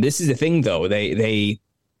 And this is the thing, though. They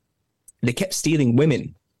kept stealing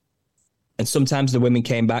women. And sometimes the women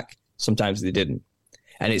came back, sometimes they didn't.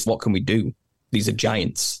 And it's, what can we do? These are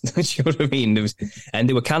giants. You know what I mean? And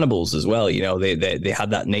they were cannibals as well. You know, they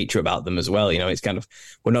had that nature about them as well. You know, it's kind of,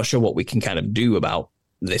 we're not sure what we can kind of do about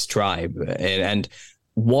this tribe. And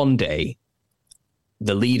one day,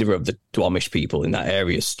 the leader of the Duwamish people in that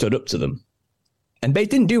area stood up to them. And they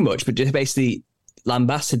didn't do much, but just basically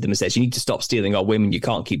lambasted them and says, you need to stop stealing our women. You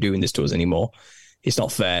can't keep doing this to us anymore. It's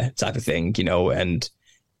not fair, type of thing, you know. And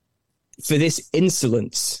for this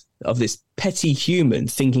insolence of this petty human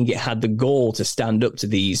thinking it had the gall to stand up to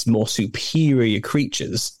these more superior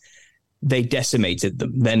creatures, they decimated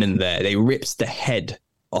them then and there. They ripped the head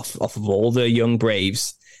off of all the young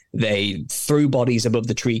braves. They threw bodies above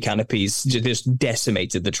the tree canopies, just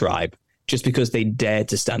decimated the tribe just because they dared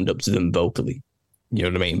to stand up to them vocally. You know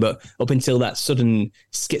what I mean? But up until that sudden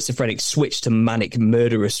schizophrenic switch to manic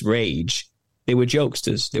murderous rage, they were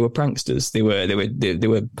jokesters. They were pranksters. They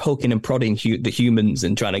were poking and prodding the humans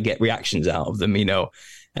and trying to get reactions out of them, you know,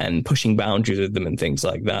 and pushing boundaries with them and things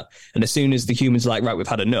like that. And as soon as the humans were like, right, we've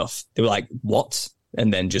had enough, they were like, what?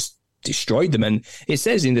 And then just destroyed them. And it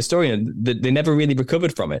says in the story that they never really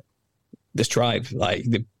recovered from it. This tribe, like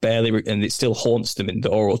they barely, and it still haunts them in the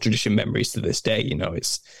oral tradition memories to this day. You know,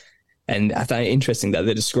 and I find it interesting that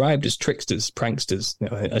they're described as tricksters, pranksters, you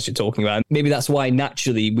know, as you're talking about. Maybe that's why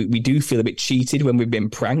naturally we do feel a bit cheated when we've been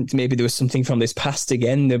pranked. Maybe there was something from this past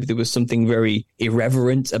again. Maybe there was something very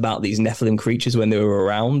irreverent about these Nephilim creatures when they were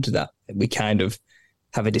around that we kind of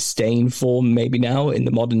have a disdain for maybe now in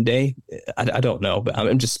the modern day. I don't know, but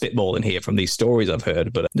I'm just spitballing here from these stories I've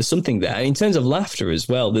heard. But there's something there. In terms of laughter as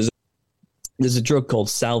well, there's a drug called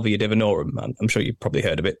Salvia divinorum. I'm sure you've probably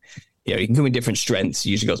heard of it. You know, it can come in different strengths. It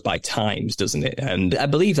usually goes by times, doesn't it? And I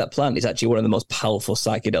believe that plant is actually one of the most powerful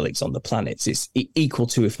psychedelics on the planet. It's equal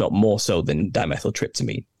to, if not more so, than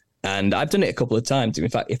dimethyltryptamine. And I've done it a couple of times. In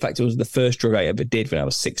fact, it was the first drug I ever did when I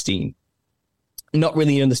was 16. Not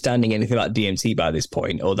really understanding anything about DMT by this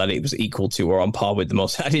point, or that it was equal to or on par with the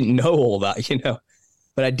most. I didn't know all that, you know,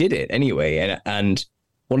 but I did it anyway. And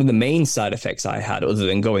one of the main side effects I had, other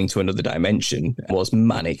than going to another dimension, was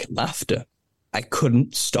manic laughter. I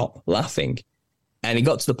couldn't stop laughing. And it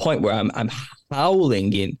got to the point where I'm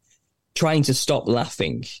howling in, trying to stop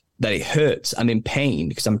laughing, that it hurts. I'm in pain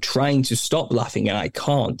because I'm trying to stop laughing and I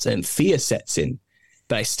can't. And fear sets in,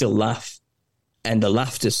 but I still laugh. And the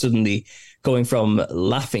laughter suddenly, going from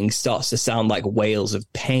laughing, starts to sound like wails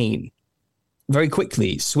of pain. very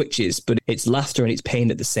quickly it switches, but it's laughter and it's pain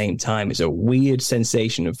at the same time. It's a weird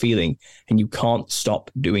sensation of feeling, and you can't stop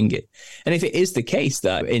doing it. And if it is the case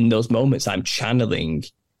that in those moments I'm channeling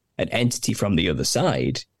an entity from the other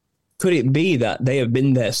side, could it be that they have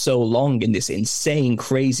been there so long in this insane,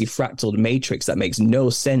 crazy fractal matrix that makes no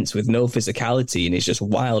sense with no physicality and is just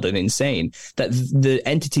wild and insane, that the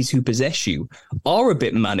entities who possess you are a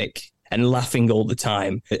bit manic and laughing all the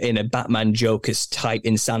time in a Batman Joker's type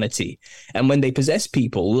insanity? And when they possess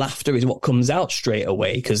people, laughter is what comes out straight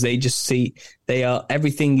away, because they just see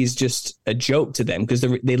everything is just a joke to them, because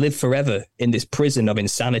they live forever in this prison of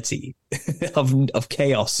insanity, of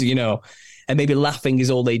chaos, and maybe laughing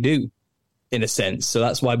is all they do, in a sense. So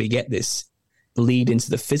that's why we get this bleed into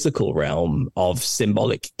the physical realm of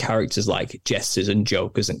symbolic characters like jesters and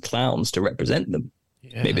jokers and clowns to represent them.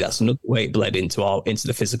 Yeah. Maybe that's another way it bled into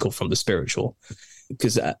the physical from the spiritual.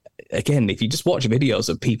 Because again, if you just watch videos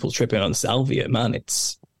of people tripping on salvia, man,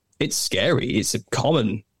 it's scary. It's a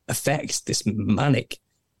common effect, this manic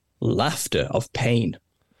laughter of pain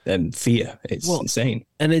and fear. It's insane.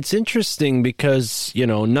 And it's interesting because,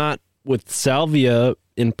 not with salvia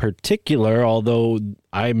in particular, although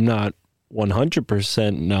I'm not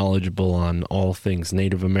 100% knowledgeable on all things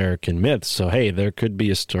Native American myths. So, hey, there could be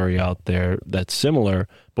a story out there that's similar.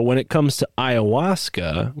 But when it comes to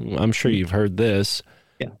ayahuasca, I'm sure you've heard this.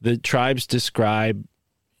 Yeah. The tribes describe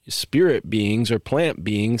spirit beings or plant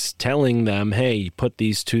beings telling them, hey, put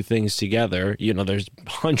these two things together. There's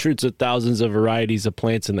hundreds of thousands of varieties of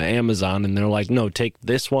plants in the Amazon, and they're like, no, take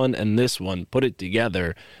this one and this one, put it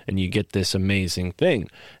together, and you get this amazing thing.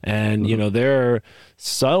 And, there are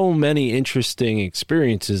so many interesting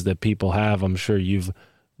experiences that people have. I'm sure you've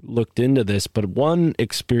looked into this, but one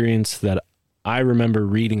experience that I remember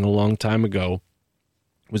reading a long time ago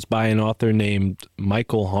was by an author named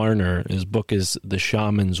Michael Harner. His book is The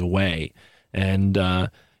Shaman's Way. And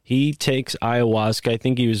he takes ayahuasca. I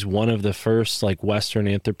think he was one of the first Western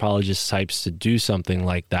anthropologist types to do something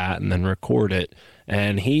like that and then record it.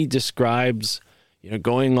 And he describes,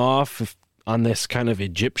 going off on this kind of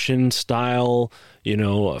Egyptian style,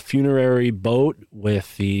 a funerary boat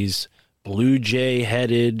with these blue jay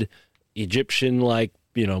headed Egyptian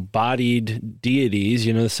bodied deities,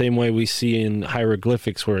 the same way we see in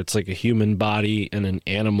hieroglyphics where it's like a human body and an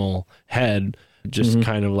animal head, just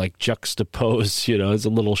kind of juxtaposed, it's a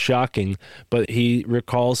little shocking. But he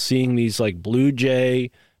recalls seeing these blue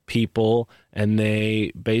jay people, and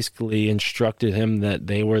they basically instructed him that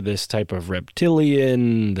they were this type of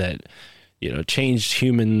reptilian that, changed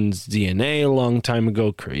humans' DNA a long time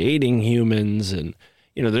ago, creating humans. And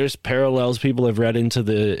there's parallels people have read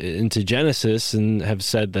into Genesis and have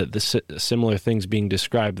said that the similar things being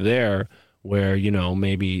described there, where,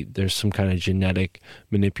 maybe there's some kind of genetic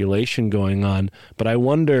manipulation going on. But I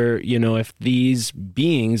wonder, if these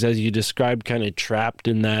beings, as you described, kind of trapped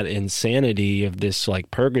in that insanity of this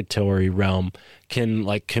purgatory realm, can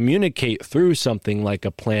communicate through something like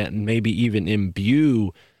a plant and maybe even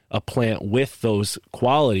imbue a plant with those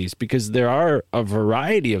qualities, because there are a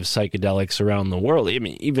variety of psychedelics around the world. I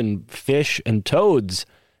mean, even fish and toads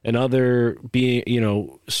and other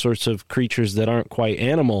sorts of creatures that aren't quite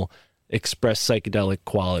animal express psychedelic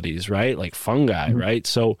qualities, right? Like fungi, right?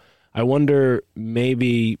 So I wonder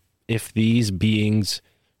maybe if these beings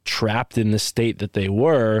trapped in the state that they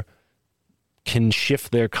were can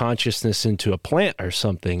shift their consciousness into a plant or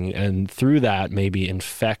something, and through that maybe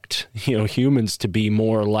infect humans to be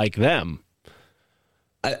more like them.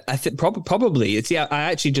 I think probably it's I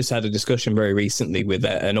actually just had a discussion very recently with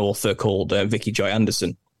an author called Vicky Joy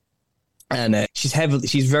Anderson, and she's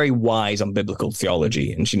very wise on biblical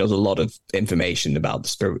theology, and she knows a lot of information about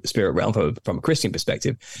the spirit realm from a Christian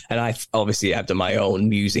perspective. And I obviously have done my own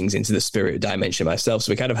musings into the spirit dimension myself.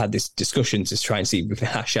 So we kind of had this discussion to try and see if we can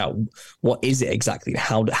hash out what is it exactly,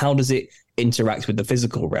 how does it interact with the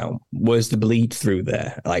physical realm? Where's the bleed through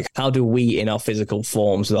there? How do we in our physical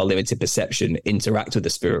forms with our limited perception interact with the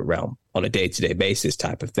spirit realm on a day-to-day basis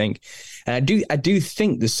type of thing? And I do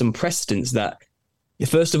think there's some precedents that,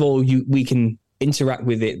 first of all, we can interact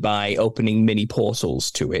with it by opening mini portals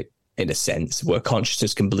to it, in a sense, where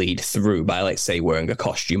consciousness can bleed through by, let's say, wearing a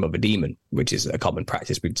costume of a demon, which is a common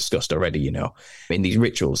practice we've discussed already, in these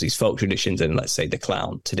rituals, these folk traditions, and let's say the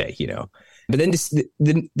clown today, But then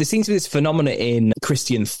there seems to be this phenomena in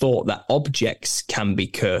Christian thought that objects can be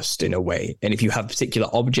cursed in a way. And if you have particular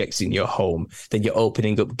objects in your home, then you're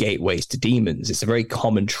opening up gateways to demons. It's a very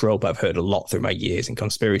common trope I've heard a lot through my years in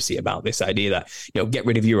conspiracy about this idea that, get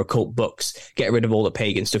rid of your occult books, get rid of all the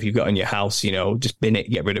pagan stuff you've got in your house, just bin it,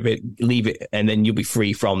 get rid of it, leave it, and then you'll be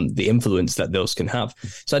free from the influence that those can have.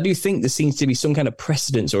 So I do think there seems to be some kind of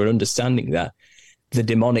precedence or an understanding that the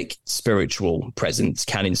demonic spiritual presence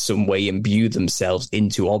can in some way imbue themselves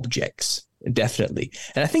into objects. Definitely.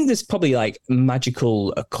 And I think there's probably like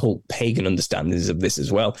magical, occult, pagan understandings of this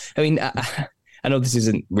as well. I mean, I know this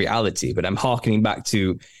isn't reality, but I'm hearkening back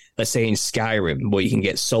to, let's say in Skyrim, where you can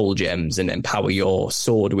get soul gems and empower your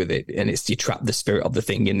sword with it, and it's you trap the spirit of the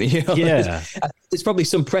thing in the. Yeah, there's probably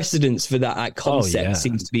some precedence for that concept.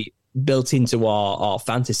 Seems to be built into our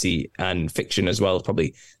fantasy and fiction as well.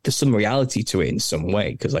 Probably there's some reality to it in some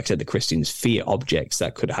way, because, like I said, the Christians fear objects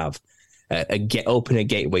that could have open a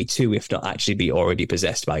gateway to, if not actually be already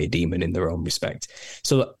possessed by a demon in their own respect.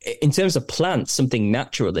 So, in terms of plants, something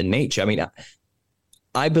natural in nature. I mean,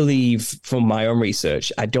 I believe from my own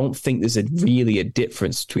research, I don't think there's really a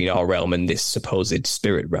difference between our realm and this supposed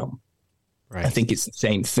spirit realm. Right. I think it's the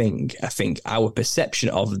same thing. I think our perception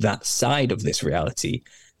of that side of this reality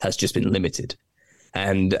has just been limited.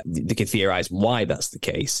 And they can theorize why that's the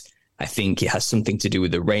case. I think it has something to do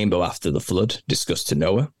with the rainbow after the flood discussed to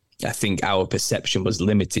Noah. I think our perception was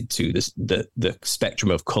limited to the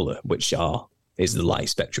spectrum of color, which is the light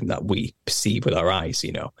spectrum that we perceive with our eyes,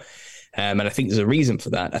 you know. And I think there's a reason for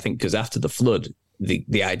that. I think because after the flood,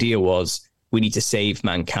 the idea was we need to save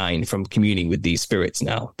mankind from communing with these spirits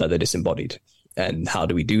now that they're disembodied. And how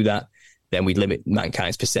do we do that? Then we limit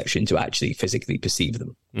mankind's perception to actually physically perceive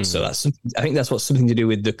them. Mm-hmm. So I think that's what's something to do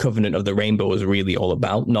with the covenant of the rainbow is really all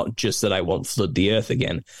about. Not just that I won't flood the earth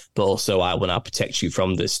again, but also I will now protect you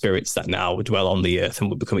from the spirits that now dwell on the earth and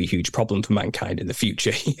will become a huge problem for mankind in the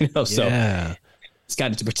future. You know, so it's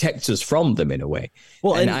kind of to protect us from them in a way.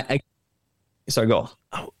 Well, and sorry, go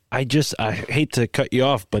on. I hate to cut you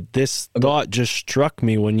off, but this thought just struck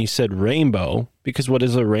me when you said rainbow, because what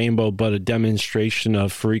is a rainbow but a demonstration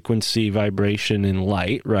of frequency, vibration, and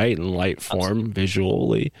light, right? In light form,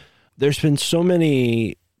 visually. There's been so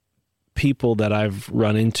many people that I've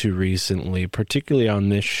run into recently, particularly on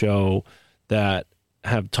this show, that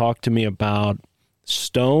have talked to me about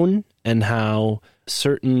stone and how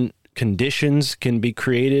certain conditions can be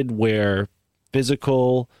created where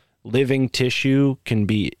physical living tissue can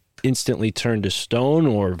be instantly turned to stone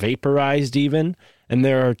or vaporized even. And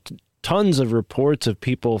there are tons of reports of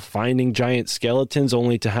people finding giant skeletons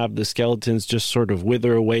only to have the skeletons just sort of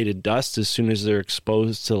wither away to dust as soon as they're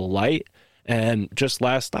exposed to the light. And just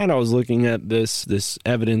last night I was looking at this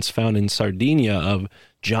evidence found in Sardinia of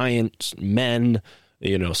giant men,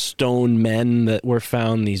 you know, stone men that were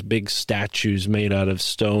found, these big statues made out of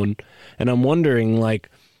stone. And I'm wondering, like,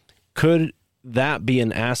 could that be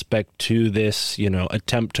an aspect to this, you know,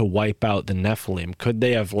 attempt to wipe out the Nephilim? Could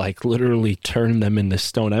they have like literally turned them into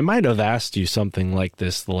stone? I might have asked you something like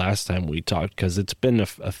this the last time we talked, because it's been a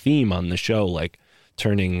theme on the show, like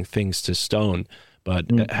turning things to stone.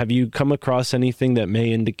 But have you come across anything that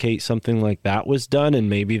may indicate something like that was done?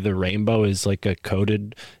 And maybe the rainbow is like a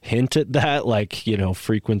coded hint at that, like, you know,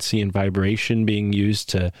 frequency and vibration being used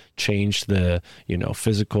to change the, you know,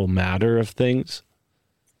 physical matter of things?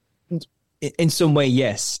 In some way,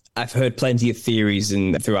 yes. I've heard plenty of theories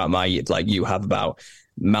and throughout my, like you have, about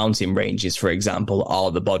mountain ranges, for example, are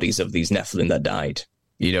the bodies of these Nephilim that died.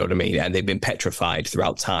 You know what I mean? And they've been petrified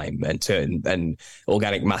throughout time and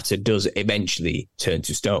organic matter does eventually turn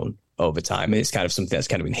to stone over time. And it's kind of something that's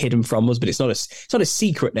kind of been hidden from us, but it's not a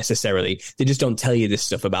secret necessarily. They just don't tell you this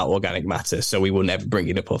stuff about organic matter, so we will never bring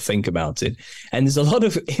it up or think about it. And there's a lot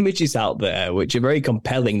of images out there which are very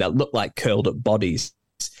compelling that look like curled up bodies,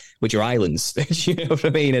 which are islands. You know what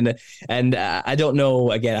I mean? And I don't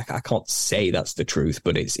know, again, I can't say that's the truth,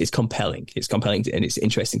 but it's compelling. It's compelling and it's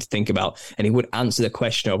interesting to think about. And it would answer the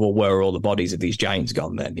question of, well, where are all the bodies of these giants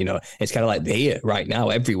gone then? You know, it's kind of like they're here right now,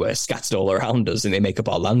 everywhere, scattered all around us, and they make up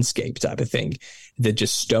our landscape type of thing. They're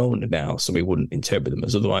just stone now, so we wouldn't interpret them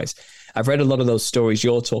as otherwise. I've read a lot of those stories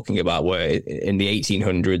you're talking about where in the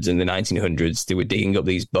 1800s and the 1900s, they were digging up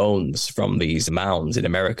these bones from these mounds in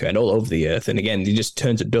America and all over the earth. And again, they just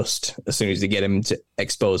turn to dust as soon as they get them to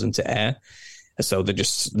expose them to air. So they're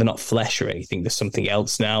not flesh or anything. There's something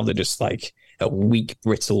else now. They're just like a weak,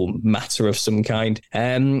 brittle matter of some kind.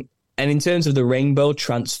 And in terms of the rainbow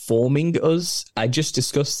transforming us, I just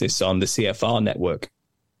discussed this on the CFR network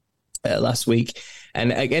last week.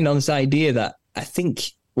 And again, on this idea that I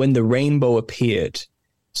think when the rainbow appeared,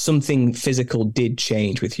 something physical did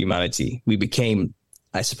change with humanity. We became,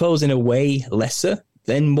 I suppose, in a way, lesser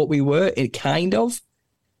than what we were, it kind of.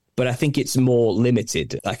 But I think it's more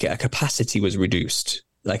limited. Like our capacity was reduced,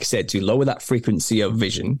 like I said, to lower that frequency of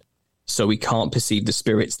vision, so we can't perceive the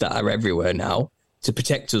spirits that are everywhere now. to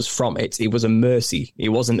protect us from it. It was a mercy. It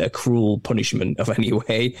wasn't a cruel punishment of any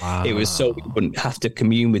way. Wow. It was so we wouldn't have to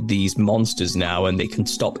commune with these monsters now, and they can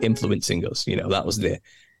stop influencing us. That was the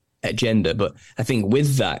agenda. But I think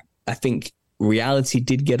with that, I think reality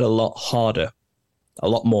did get a lot harder, a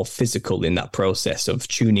lot more physical in that process of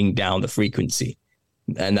tuning down the frequency.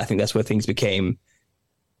 And I think that's where things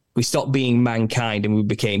we stopped being mankind and we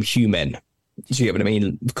became human. Do you get what I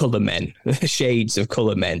mean? Color men, shades of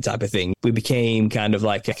color men type of thing. We became kind of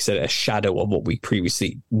like I said, a shadow of what we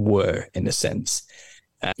previously were in a sense.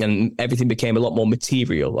 And everything became a lot more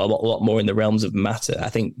material, a lot more in the realms of matter. I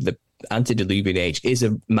think the antediluvian age is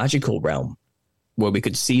a magical realm where we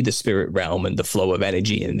could see the spirit realm and the flow of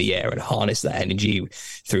energy in the air and harness that energy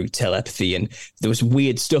through telepathy. And there was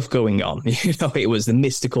weird stuff going on. It was the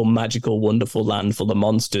mystical, magical, wonderful land full of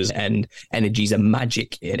monsters and energies and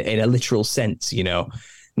magic in a literal sense,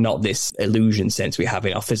 not this illusion sense we have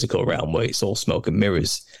in our physical realm where it's all smoke and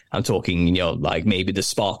mirrors. I'm talking, like maybe the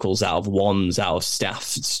sparkles out of wands, out of staff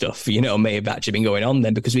stuff, may have actually been going on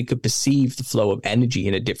then because we could perceive the flow of energy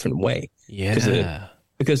in a different way. Yeah.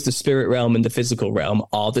 Because the spirit realm and the physical realm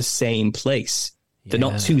are the same place. They're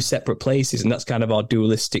not two separate places. And that's kind of our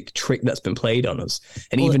dualistic trick that's been played on us.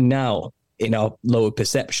 And even now, in our lower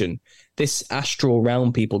perception, this astral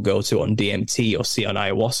realm people go to on DMT or see on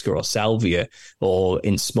ayahuasca or salvia or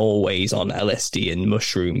in small ways on LSD and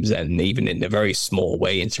mushrooms and even in a very small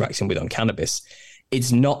way interacting with on cannabis,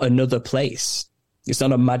 it's not another place. It's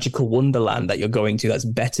not a magical wonderland that you're going to that's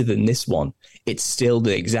better than this one. It's still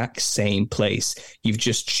the exact same place. You've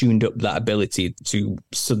just tuned up that ability to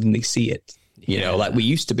suddenly see it, like we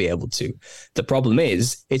used to be able to. The problem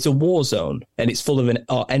is it's a war zone and it's full of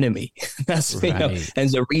our enemy. That's, right. And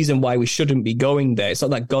there's a reason why we shouldn't be going there. It's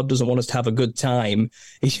not that God doesn't want us to have a good time.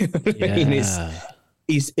 You know what I mean?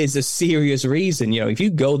 It's a serious reason. If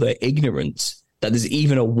you go there ignorant that there's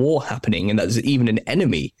even a war happening and that there's even an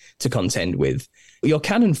enemy to contend with, you're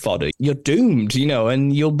cannon fodder. You're doomed,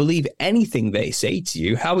 and you'll believe anything they say to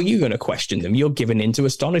you. How are you going to question them? You're given into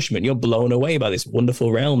astonishment. You're blown away by this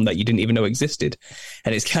wonderful realm that you didn't even know existed.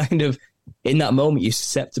 And it's kind of, in that moment, you're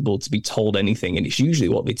susceptible to be told anything. And it's usually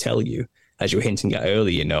what they tell you, as you were hinting at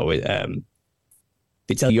earlier,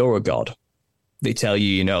 they tell you you're a god. They tell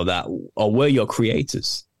you, that, or we're your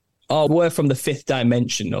creators. Oh, we're from the fifth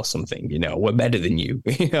dimension or something, we're better than you.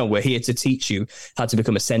 We're here to teach you how to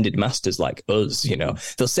become ascended masters like us,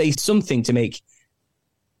 They'll say something to make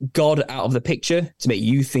God out of the picture, to make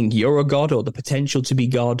you think you're a god or the potential to be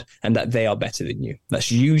God and that they are better than you. That's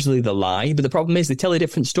usually the lie. But the problem is they tell a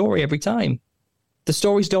different story every time. The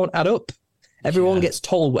stories don't add up. Everyone gets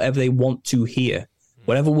told whatever they want to hear,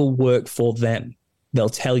 whatever will work for them. They'll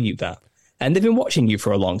tell you that. And they've been watching you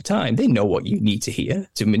for a long time. They know what you need to hear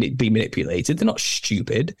to be manipulated. They're not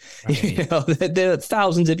stupid. Right. They're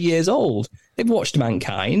thousands of years old. They've watched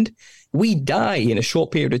mankind. We die in a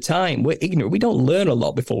short period of time. We're ignorant. We don't learn a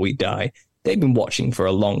lot before we die. They've been watching for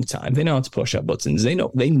a long time. They know how to push our buttons. And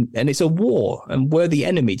it's a war, and we're the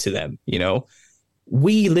enemy to them.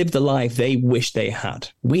 We live the life they wish they had.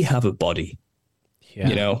 We have a body.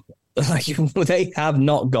 They have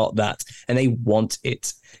not got that, and they want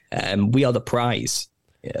it. We are the prize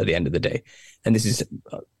at the end of the day. And this is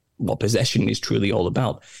what possession is truly all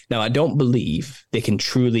about. Now, I don't believe they can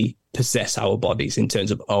truly possess our bodies in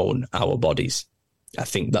terms of own our bodies. I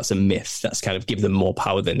think that's a myth. That's kind of give them more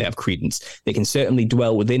power than they have credence. They can certainly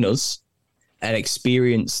dwell within us and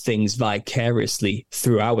experience things vicariously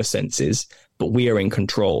through our senses, but we are in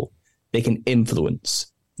control. They can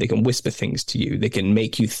influence. They can whisper things to you. They can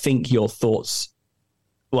make you think your thoughts.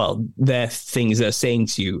 Well, their things they're saying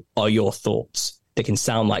to you are your thoughts. They can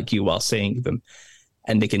sound like you while saying them.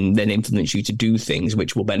 And they can then influence you to do things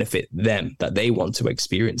which will benefit them, that they want to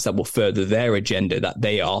experience, that will further their agenda, that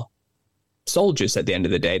they are soldiers at the end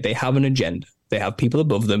of the day. They have an agenda. They have people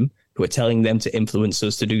above them who are telling them to influence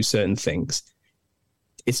us to do certain things.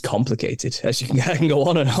 It's complicated. As you can go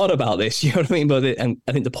on and on about this, you know what I mean? But and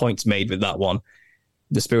I think the point's made with that one.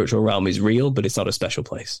 The spiritual realm is real, but it's not a special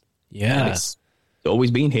place. Yeah. And it's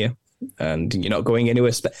always been here, and you're not going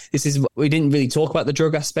anywhere. We didn't really talk about the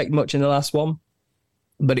drug aspect much in the last one,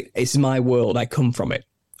 but it's my world. I come from it.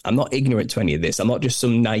 I'm not ignorant to any of this. I'm not just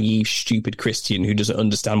some naive, stupid Christian who doesn't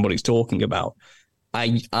understand what he's talking about.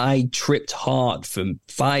 I tripped hard for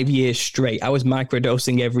 5 years straight. I was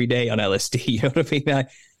microdosing every day on LSD. You know what I mean?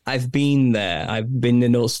 I've been there. I've been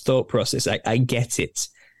in those thought process. I get it.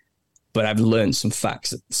 But I've learned some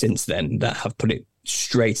facts since then that have put it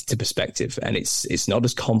straight into perspective. And it's not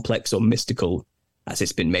as complex or mystical as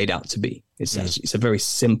it's been made out to be. It's a very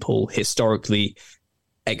simple, historically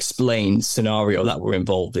explained scenario that we're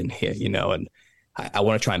involved in here, and I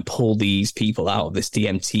want to try and pull these people out of this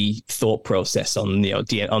DMT thought process on,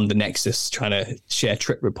 on the Nexus, trying to share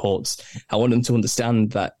trip reports. I want them to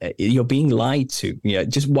understand that you're being lied to.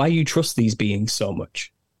 Just why you trust these beings so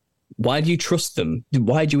much? Why do you trust them?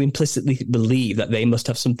 Why do you implicitly believe that they must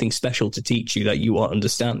have something special to teach you that you won't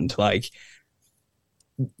understand? Like,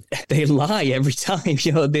 they lie every time.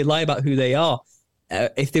 They lie about who they are.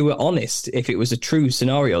 If they were honest, if it was a true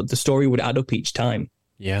scenario, the story would add up each time.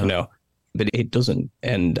 Yeah. But it doesn't.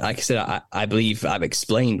 And like I said, I believe I've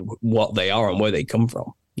explained what they are and where they come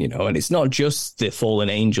from, and it's not just the fallen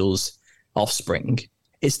angels' offspring.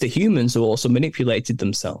 It's the humans who also manipulated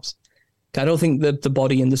themselves. I don't think that the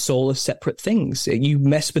body and the soul are separate things. You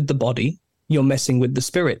mess with the body, you're messing with the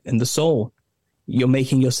spirit and the soul. You're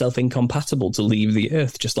making yourself incompatible to leave the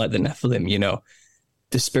earth, just like the Nephilim,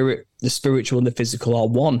 The spirit, the spiritual and the physical are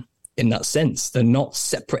one. In that sense, they're not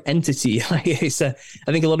separate entity. I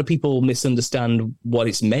think a lot of people misunderstand what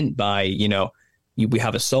it's meant by, we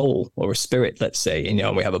have a soul or a spirit, let's say,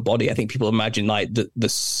 and we have a body. I think people imagine like the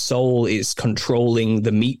soul is controlling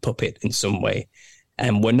the meat puppet in some way,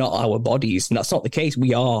 and we're not our bodies. And that's not the case.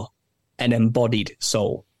 We are an embodied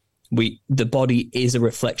soul. The body is a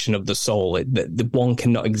reflection of the soul. The one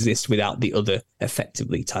cannot exist without the other,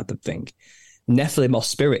 effectively, type of thing. Nephilim are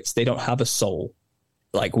spirits. They don't have a soul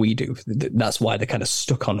like we do. That's why they're kind of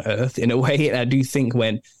stuck on Earth in a way. And I do think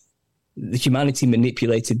when humanity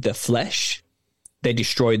manipulated their flesh, they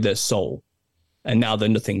destroyed their soul. And now they're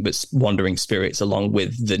nothing but wandering spirits along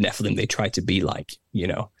with the Nephilim they try to be like,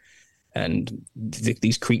 And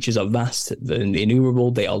these creatures are vast, they're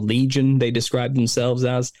innumerable, they are legion, they describe themselves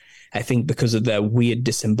as. I think because of their weird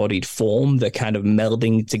disembodied form, they're kind of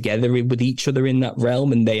melding together with each other in that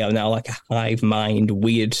realm. And they are now like a hive mind,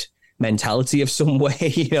 weird mentality of some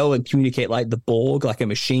way, and communicate like the Borg, like a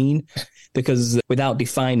machine, because without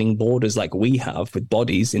defining borders like we have with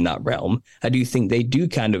bodies in that realm, I do think they do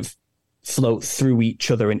kind of float through each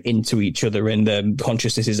other and into each other, and their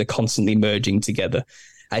consciousnesses are constantly merging together.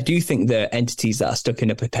 I do think they're entities that are stuck in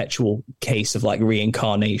a perpetual case of like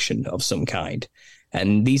reincarnation of some kind.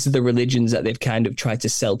 And these are the religions that they've kind of tried to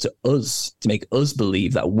sell to us to make us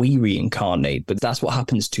believe that we reincarnate, but that's what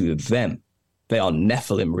happens to them. They are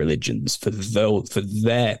Nephilim religions for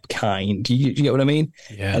their kind. You get what I mean?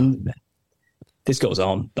 Yeah. And this goes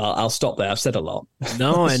on, but I'll stop there. I've said a lot.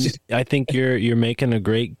 No, and I think you're making a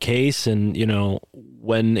great case. And,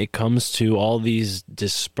 when it comes to all these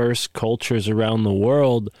dispersed cultures around the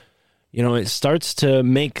world, it starts to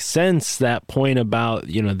make sense, that point about,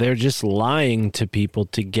 they're just lying to people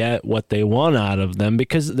to get what they want out of them,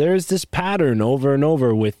 because there's this pattern over and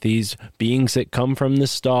over with these beings that come from the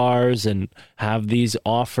stars and have these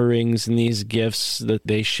offerings and these gifts that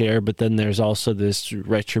they share. But then there's also this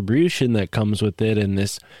retribution that comes with it, and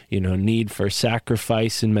this, need for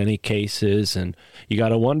sacrifice in many cases. And you got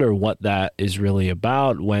to wonder what that is really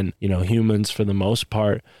about when, humans, for the most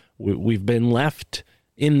part, we've been left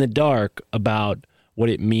in the dark about what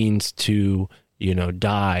it means to,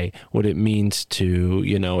 die, what it means to,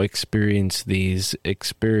 experience these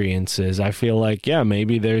experiences. I feel like,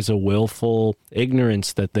 maybe there's a willful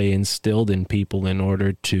ignorance that they instilled in people in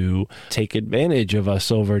order to take advantage of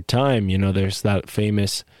us over time. There's that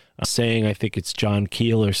famous saying, I think it's John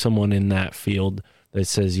Keel or someone in that field, that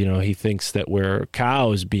says, he thinks that we're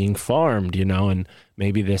cows being farmed, and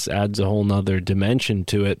maybe this adds a whole nother dimension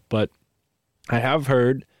to it. But I have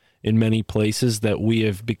heard in many places that we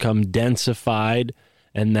have become densified,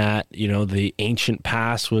 and that, the ancient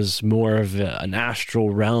past was more of an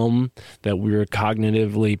astral realm that we were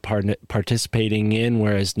cognitively participating in,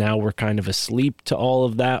 whereas now we're kind of asleep to all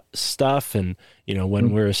of that stuff. And,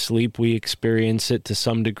 when we're asleep, we experience it to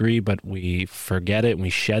some degree, but we forget it. And we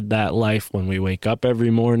shed that life when we wake up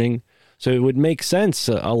every morning. So it would make sense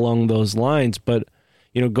along those lines. But,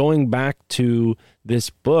 going back to this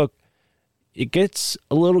book, it gets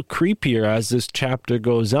a little creepier as this chapter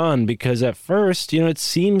goes on, because at first, it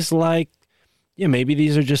seems like, maybe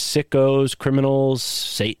these are just sickos, criminals,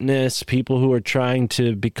 Satanists, people who are trying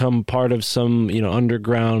to become part of some,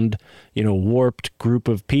 underground, warped group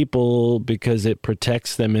of people because it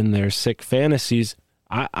protects them in their sick fantasies.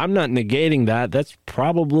 I'm not negating that. That's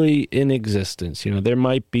probably in existence. There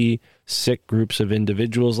might be sick groups of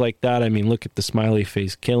individuals like that. I mean, look at the smiley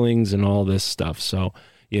face killings and all this stuff. So,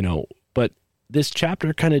 but this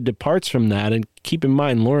chapter kind of departs from that. And keep in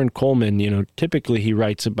mind, Lauren Coleman, typically he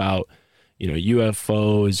writes about,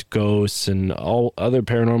 UFOs, ghosts, and all other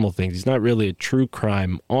paranormal things. He's not really a true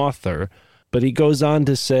crime author, but he goes on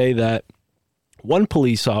to say that one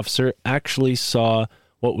police officer actually saw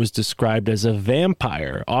what was described as a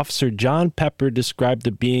vampire. Officer John Pepper described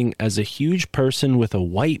the being as a huge person with a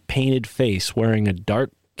white painted face wearing a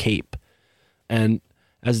dark cape. And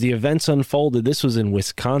as the events unfolded, this was in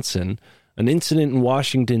Wisconsin, an incident in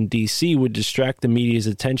Washington, D.C. would distract the media's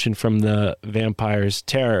attention from the vampire's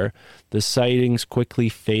terror. The sightings quickly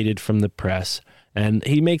faded from the press. And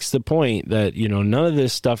he makes the point that, none of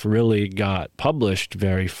this stuff really got published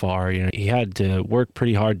very far. He had to work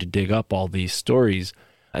pretty hard to dig up all these stories.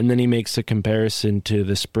 And then he makes a comparison to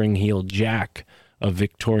the spring-heeled Jack of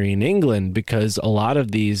Victorian England, because a lot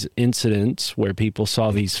of these incidents where people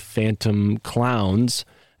saw these phantom clowns,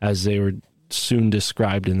 as they were soon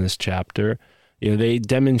described in this chapter, they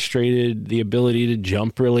demonstrated the ability to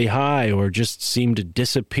jump really high or just seem to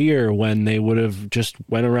disappear when they would have just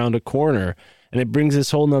went around a corner. And it brings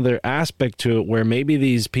this whole nother aspect to it where maybe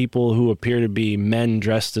these people who appear to be men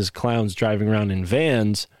dressed as clowns driving around in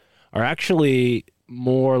vans are actually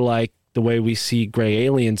more like the way we see gray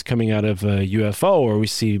aliens coming out of a UFO, or we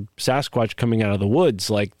see Sasquatch coming out of the woods.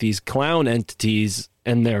 Like, these clown entities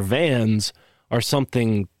and their vans are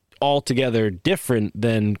something altogether different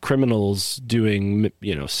than criminals doing,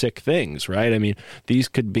 sick things, right? I mean, these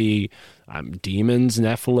could be demons,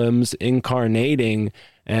 Nephilims incarnating,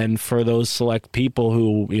 and for those select people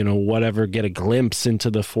who, whatever, get a glimpse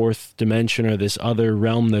into the fourth dimension or this other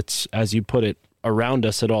realm that's, as you put it, around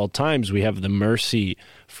us at all times, we have the mercy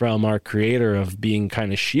from our Creator of being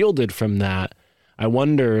kind of shielded from that. I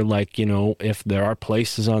wonder, if there are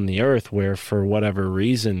places on the earth where, for whatever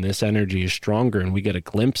reason, this energy is stronger and we get a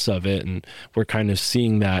glimpse of it, and we're kind of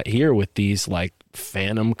seeing that here with these,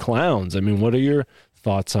 phantom clowns. I mean, what are your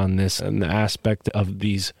thoughts on this and the aspect of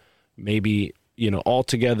these maybe,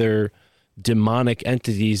 altogether demonic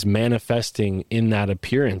entities manifesting in that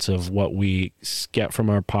appearance of what we get from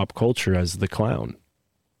our pop culture as the clown?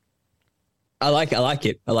 I like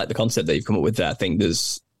it. I like the concept that you've come up with there. I think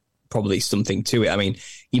there's probably something to it. I mean,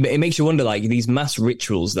 it makes you wonder, these mass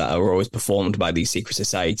rituals that are always performed by these secret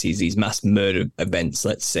societies, these mass murder events,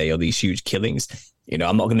 let's say, or these huge killings.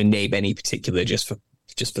 I'm not going to name any particular just for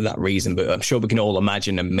that reason, but I'm sure we can all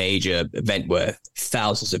imagine a major event where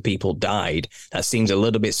thousands of people died. That seems a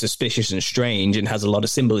little bit suspicious and strange and has a lot of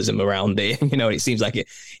symbolism around it. It seems like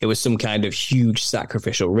it was some kind of huge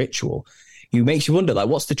sacrificial ritual. It makes you wonder,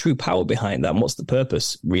 what's the true power behind that? And what's the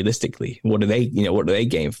purpose realistically? What do they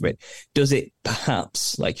gain from it? Does it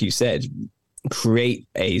perhaps, like you said, create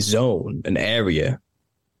a zone, an area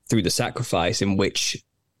through the sacrifice in which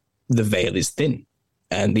the veil is thin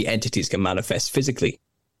and the entities can manifest physically?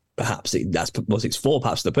 Perhaps that's what it's for,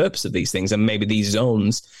 perhaps the purpose of these things. And maybe these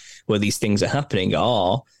zones where these things are happening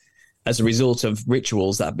are as a result of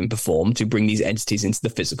rituals that have been performed to bring these entities into the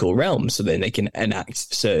physical realm, so then they can enact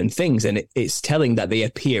certain things. And it's telling that they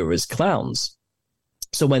appear as clowns.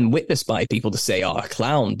 So when witnessed by people to say, a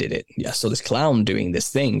clown did it. Yeah, so this clown doing this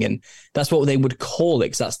thing. And that's what they would call it,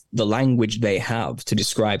 because that's the language they have to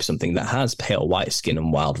describe something that has pale white skin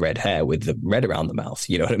and wild red hair with the red around the mouth,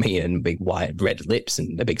 you know what I mean? And big white red lips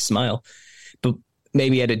and a big smile. But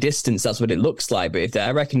maybe at a distance, that's what it looks like. But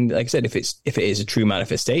I reckon, like I said, if it is a true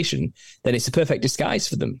manifestation, then it's a perfect disguise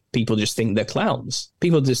for them. People just think they're clowns.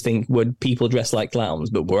 People just think we're people dressed like clowns,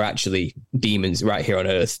 but we're actually demons right here on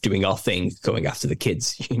Earth doing our thing, going after the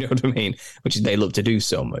kids. You know what I mean? Which they love to do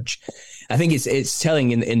so much. I think it's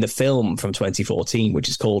telling in the film from 2014, which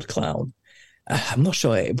is called Clown. I'm not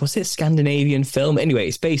sure. Was it a Scandinavian film? Anyway,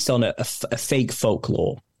 it's based on a fake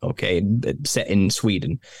folklore. Okay, set in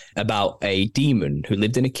Sweden, about a demon who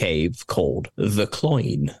lived in a cave called the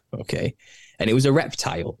Cloyne. Okay, and it was a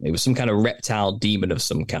reptile. It was some kind of reptile demon of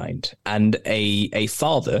some kind. And a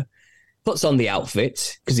father puts on the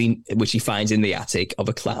outfit which he finds in the attic of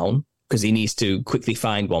a clown, because he needs to quickly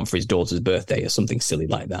find one for his daughter's birthday or something silly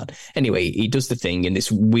like that. Anyway, he does the thing in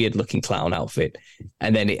this weird looking clown outfit,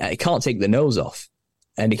 and then it can't take the nose off,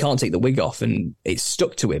 and he can't take the wig off, and it's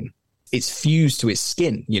stuck to him. It's fused to his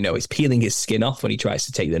skin. It's peeling his skin off when he tries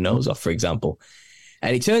to take the nose off, for example.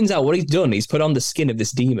 And it turns out what he's done, he's put on the skin of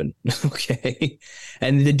this demon. Okay.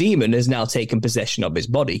 And the demon has now taken possession of his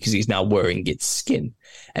body because he's now wearing its skin.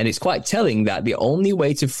 And it's quite telling that the only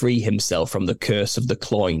way to free himself from the curse of the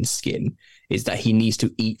Cloyne skin is that he needs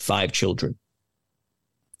to eat 5 children.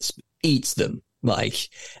 Eats them.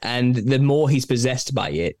 And the more he's possessed by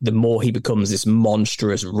it, the more he becomes this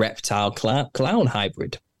monstrous reptile clown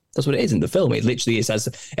hybrid. That's what it is in the film. It literally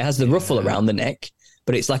has the ruffle around the neck, but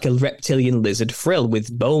but it's like a reptilian lizard frill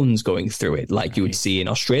with bones going through it, like you would see in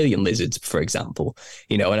Australian lizards, for example.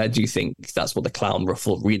 And I do think that's what the clown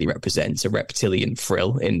ruffle really represents, a reptilian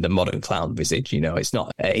frill in the modern clown visage. It's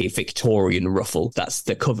not a Victorian ruffle. That's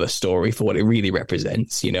the cover story for what it really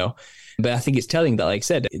represents, But I think it's telling that, like I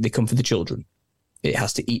said, they come for the children. It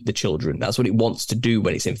has to eat the children. That's what it wants to do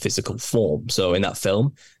when it's in physical form. So in that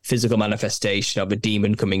film, physical manifestation of a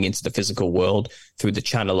demon coming into the physical world through the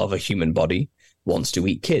channel of a human body wants to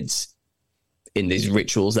eat kids. In these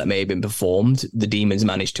rituals that may have been performed, the demons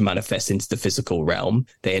manage to manifest into the physical realm.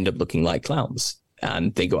 They end up looking like clowns.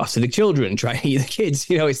 And they go after the children, try to eat the kids.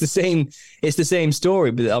 It's the same story,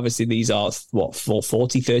 but obviously these are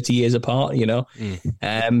 40, 30 years apart,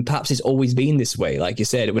 Perhaps it's always been this way. Like you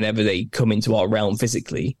said, whenever they come into our realm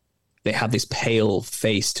physically, they have this pale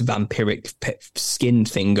faced vampiric skin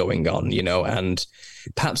thing going on, and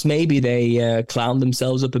perhaps maybe they clown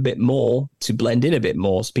themselves up a bit more to blend in a bit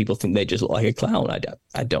more. So people think they just look like a clown.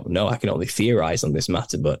 I don't know. I can only theorize on this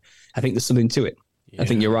matter, but I think there's something to it. Yeah. I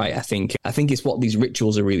think you're right. I think it's what these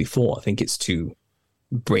rituals are really for. I think it's to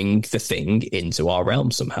bring the thing into our realm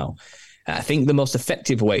somehow. I think the most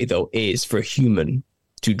effective way, though, is for a human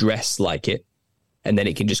to dress like it, and then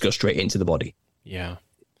it can just go straight into the body. Yeah.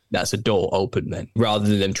 That's a door open then, rather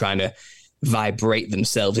than them trying to vibrate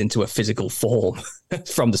themselves into a physical form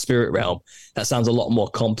from the spirit realm. That sounds a lot more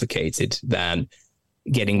complicated than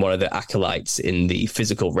getting one of the acolytes in the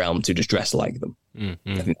physical realm to just dress like them.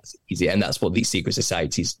 Mm-hmm. I think that's easy. And that's what these secret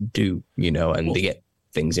societies do, and they get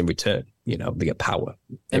things in return, they get power.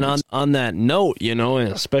 And on that note,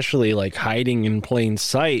 especially like hiding in plain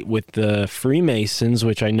sight with the Freemasons,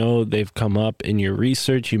 which I know they've come up in your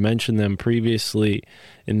research. You mentioned them previously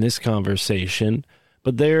in this conversation,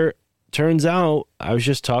 but there turns out I was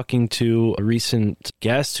just talking to a recent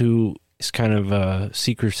guest who is kind of a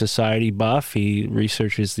secret society buff. He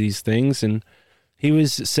researches these things, and he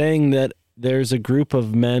was saying that there's a group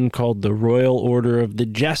of men called the Royal Order of the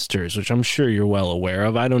Jesters, which I'm sure you're well aware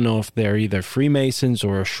of. I don't know if they're either Freemasons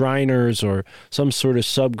or Shriners or some sort of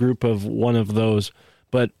subgroup of one of those,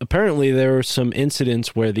 but apparently there were some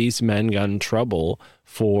incidents where these men got in trouble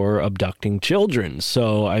for abducting children.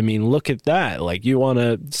 So, I mean, look at that. Like, you want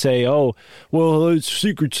to say, oh, well, it's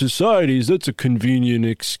secret societies. That's a convenient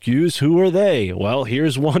excuse. Who are they? Well,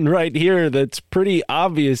 here's one right here that's pretty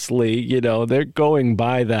obviously, they're going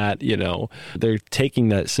by that, they're taking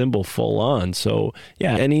that symbol full on. So,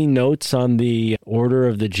 yeah, any notes on the Order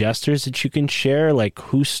of the Jesters that you can share? Like,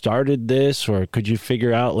 who started this? Or could you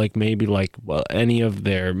figure out, any of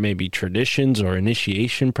their maybe traditions or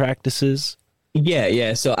initiation practices?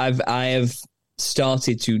 Yeah. So I have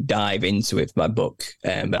started to dive into it for my book,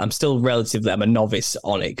 but I'm still I'm a novice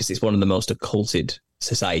on it because it's one of the most occulted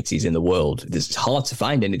societies in the world. It's hard to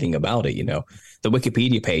find anything about it. The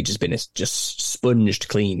Wikipedia page has been just sponged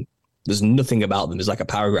clean. There's nothing about them. There's like a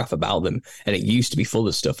paragraph about them, and it used to be full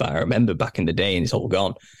of stuff I remember back in the day, and it's all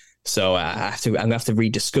gone. So I'm gonna have to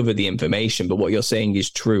rediscover the information. But what you're saying is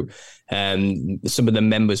true. Some of the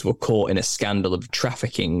members were caught in a scandal of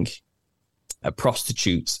trafficking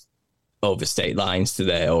prostitutes over state lines to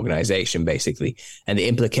their organization, basically. And the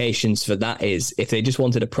implications for that is if they just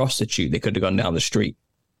wanted a prostitute, they could have gone down the street.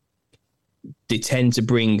 They tend to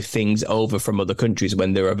bring things over from other countries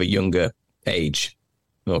when they're of a younger age.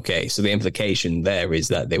 Okay, so the implication there is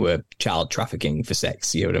that they were child trafficking for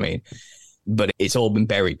sex, you know what I mean? But it's all been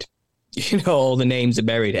buried. All the names are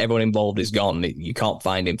buried. Everyone involved is gone. You can't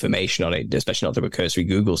find information on it, especially not through a cursory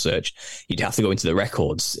Google search. You'd have to go into the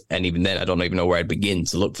records. And even then, I don't even know where I'd begin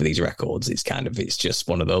to look for these records. It's just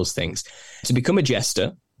one of those things. To become a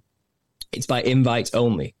jester, it's by invite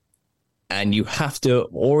only. And you have to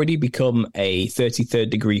already become a 33rd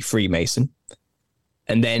degree Freemason.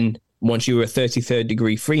 And then once you're a 33rd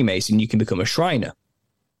degree Freemason, you can become a Shriner.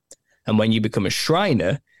 And when you become a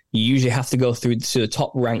Shriner, you usually have to go through to the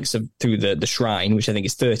top ranks through the shrine, which I think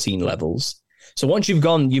is 13 levels. So once you've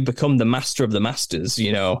become the master of the masters,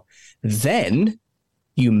 then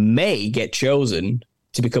you may get chosen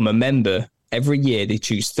to become a member. Every year they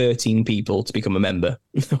choose 13 people to become a member.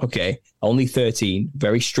 Okay. Only 13,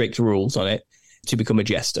 very strict rules on it to become a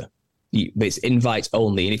jester. But it's invite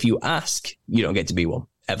only. And if you ask, you don't get to be one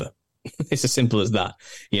ever. It's as simple as that,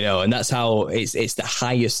 and that's how it's the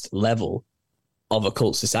highest level of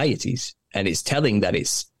occult societies. And it's telling that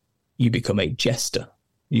you become a jester.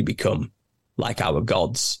 You become like our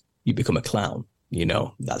gods. You become a clown.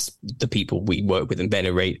 That's the people we work with and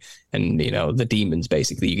venerate. And, the demons,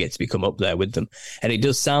 basically, you get to become up there with them. And it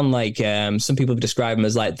does sound like some people have described them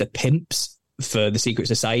as like the pimps for the secret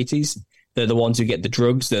societies. They're the ones who get the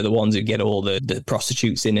drugs. They're the ones who get all the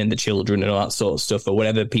prostitutes in and the children and all that sort of stuff. Or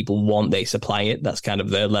whatever people want, they supply it. That's kind of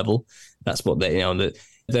their level. That's what they,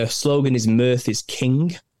 their slogan is mirth is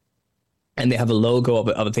king. And they have a logo of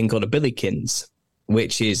a thing called a Billykins,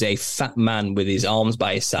 which is a fat man with his arms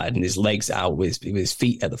by his side and his legs out with his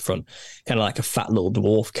feet at the front, kind of like a fat little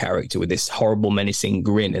dwarf character with this horrible, menacing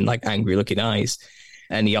grin and like angry looking eyes.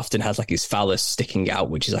 And he often has like his phallus sticking out,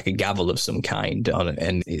 which is like a gavel of some kind on it.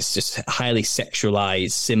 And it's just a highly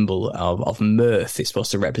sexualized symbol of mirth. It's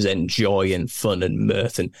supposed to represent joy and fun and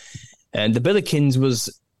mirth. And the Billykins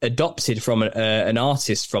was adopted from an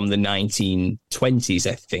artist from the 1920s,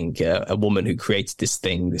 I think, a woman who created this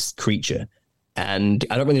thing, this creature. And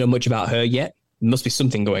I don't really know much about her yet. There must be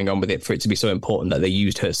something going on with it for it to be so important that they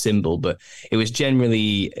used her symbol. But it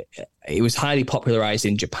was highly popularized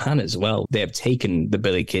in Japan as well. They have taken the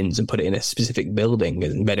Billykins and put it in a specific building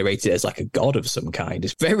and venerated it as like a god of some kind.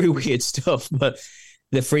 It's very weird stuff. But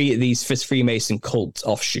these Freemason cult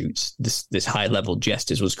offshoots, this high-level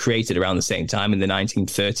Jesters, was created around the same time in the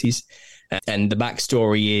 1930s. And the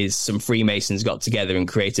backstory is some Freemasons got together and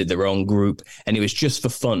created their own group, and it was just for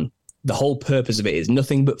fun. The whole purpose of it is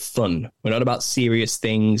nothing but fun. We're not about serious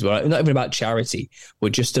things. We're not even about charity. We're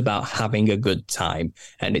just about having a good time.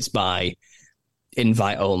 And it's by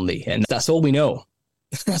invite only. And that's all we know.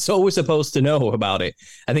 That's all we're supposed to know about it.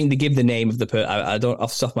 I think they give the name of the person. I don't,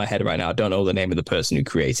 off the top of my head right now, I don't know the name of the person who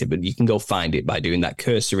created, but you can go find it by doing that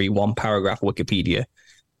cursory one paragraph Wikipedia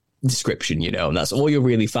description, and that's all you'll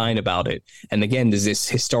really find about it. And again, there's this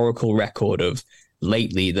historical record of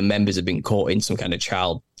lately the members have been caught in some kind of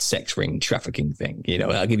child sex ring trafficking thing.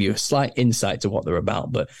 I'll give you a slight insight to what they're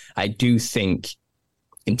about, but I do think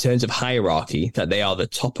in terms of hierarchy that they are the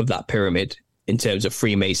top of that pyramid in terms of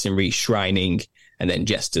Freemasonry, shrining, and then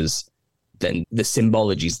Jesters. Then the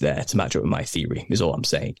symbology's there to match up with my theory is all I'm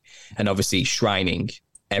saying. And obviously shrining,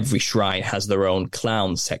 every shrine has their own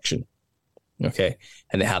clown section. Okay.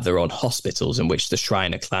 And they have their own hospitals in which the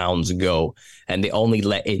Shriner clowns go, and they only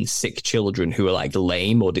let in sick children who are like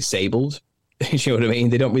lame or disabled. You know what I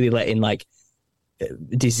mean? They don't really let in like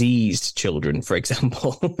diseased children, for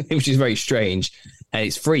example, which is very strange. And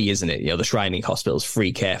it's free, isn't it? The Shrining Hospital's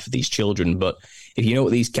free care for these children. But if you know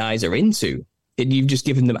what these guys are into, you've just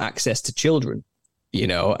given them access to children.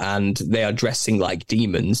 And they are dressing like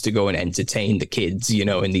demons to go and entertain the kids,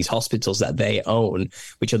 in these hospitals that they own,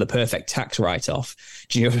 which are the perfect tax write-off.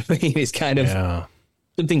 Do you know what I mean? It's kind of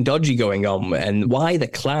something dodgy going on. And why the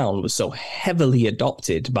clown was so heavily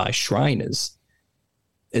adopted by Shriners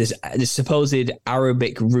is the supposed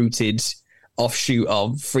Arabic-rooted offshoot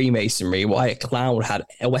of Freemasonry. Why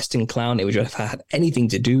a Western clown, it would have had anything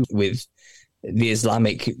to do with the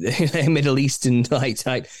Islamic, Middle Eastern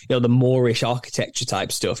type, the Moorish architecture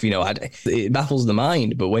type stuff, it baffles the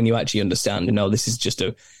mind. But when you actually understand, this is just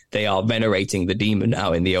they are venerating the demon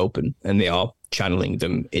out in the open, and they are channeling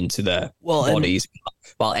them into their bodies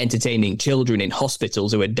while entertaining children in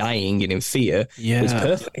hospitals who are dying and in fear. Yeah. It's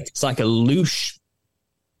perfect. It's like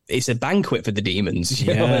it's a banquet for the demons.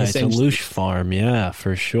 It's a loosh farm. Yeah,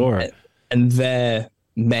 for sure. And they're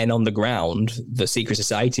men on the ground, the secret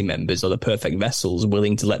society members, are the perfect vessels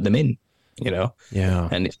willing to let them in, Yeah.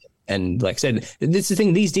 And like I said, this is the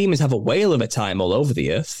thing, these demons have a whale of a time all over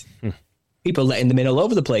the earth. People are letting them in all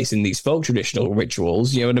over the place in these folk traditional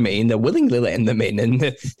rituals, you know what I mean? They're willingly letting them in, and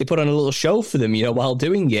they put on a little show for them, while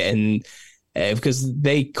doing it. And because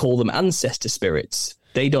they call them ancestor spirits.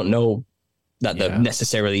 They don't know that they're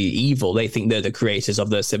necessarily evil. They think they're the creators of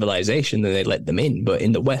their civilization, and they let them in. But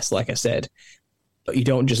in the West, like I said, you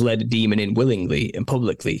don't just let a demon in willingly and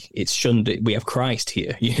publicly. It's shunned. We have Christ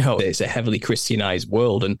here. It's a heavily Christianized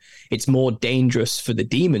world, and it's more dangerous for the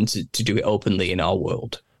demon to do it openly in our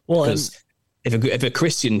world. Well, because if a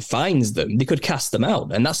Christian finds them, they could cast them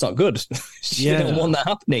out, and that's not good. You don't want that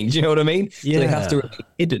happening. Do you know what I mean? Yeah. So they have to remain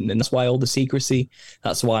hidden, and that's why all the secrecy.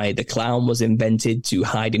 That's why the clown was invented, to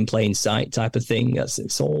hide in plain sight type of thing.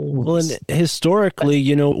 It's all. Well, and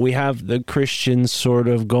historically, we have the Christians sort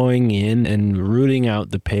of going in and rooting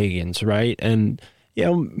out the pagans, right? And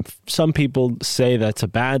some people say that's a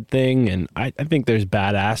bad thing, and I think there's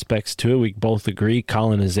bad aspects to it. We both agree.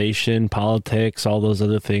 Colonization, politics, all those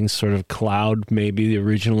other things sort of cloud maybe the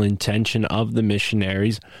original intention of the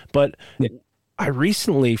missionaries. But I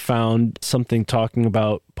recently found something talking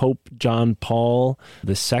about Pope John Paul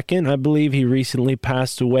II. I believe he recently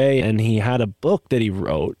passed away, and he had a book that he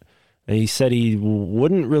wrote. and he said he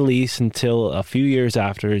wouldn't release until a few years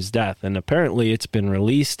after his death. And apparently it's been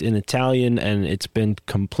released in Italian, and it's been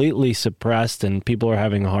completely suppressed, and people are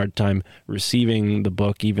having a hard time receiving the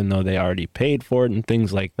book, even though they already paid for it and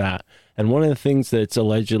things like that. And one of the things that's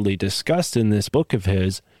allegedly discussed in this book of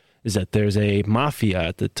his is that there's a mafia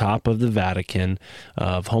at the top of the Vatican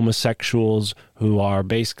of homosexuals who are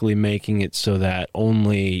basically making it so that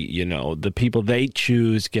only, you know, the people they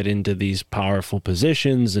choose get into these powerful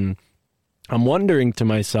positions. And I'm wondering to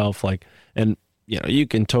myself, like, and, you know, you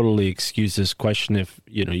can totally excuse this question if,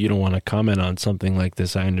 you know, you don't want to comment on something like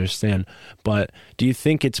this, I understand. But do you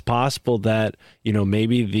think it's possible that, you know,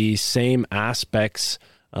 maybe the same aspects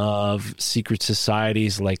of secret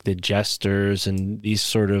societies like the Jesters and these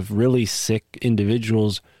sort of really sick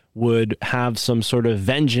individuals would have some sort of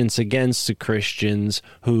vengeance against the Christians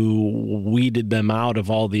who weeded them out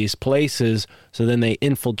of all these places, so then they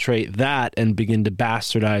infiltrate that and begin to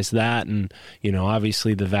bastardize that? And, you know,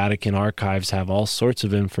 obviously the Vatican archives have all sorts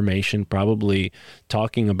of information probably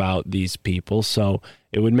talking about these people, so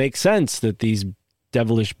it would make sense that these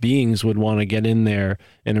devilish beings would want to get in there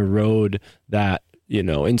and erode that, you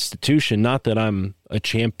know, institution. Not that I'm a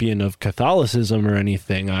champion of Catholicism or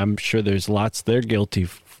anything. I'm sure there's lots they're guilty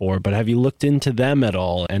for, but have you looked into them at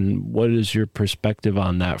all? And what is your perspective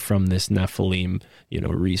on that from this Nephilim, you know,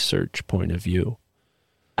 research point of view?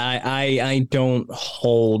 I don't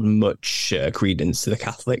hold much credence to the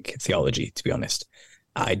Catholic theology, to be honest.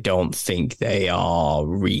 I don't think they are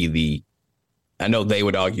really... I know they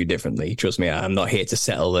would argue differently. Trust me, I'm not here to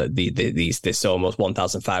settle this almost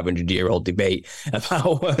 1,500-year-old debate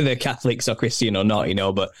about whether Catholics are Christian or not, you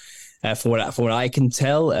know. But from what I can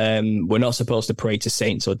tell, we're not supposed to pray to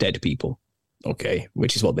saints or dead people, okay,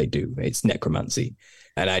 which is what they do. It's necromancy.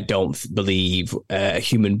 And I don't believe a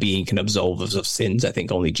human being can absolve us of sins. I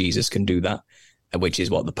think only Jesus can do that, which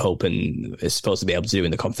is what the Pope is supposed to be able to do,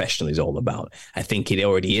 and the confessional is all about. I think it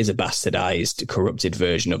already is a bastardized, corrupted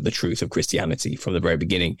version of the truth of Christianity from the very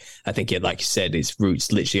beginning. I think it, like you said, its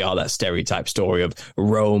roots literally are that stereotype story of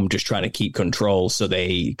Rome just trying to keep control, so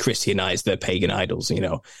they Christianize their pagan idols, you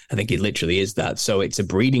know. I think it literally is that. So it's a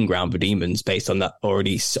breeding ground for demons based on that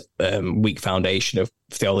already weak foundation of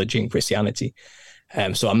theology and Christianity.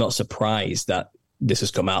 So I'm not surprised that this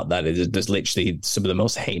has come out, that there's literally some of the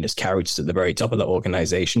most heinous characters at the very top of that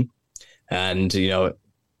organization. And, you know,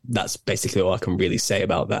 that's basically all I can really say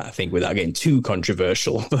about that, I think, without getting too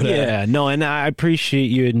controversial. But yeah, no, and I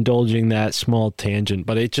appreciate you indulging that small tangent,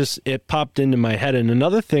 but it popped into my head. And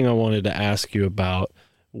another thing I wanted to ask you about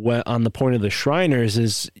on the point of the Shriners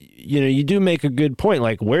is, you know, you do make a good point.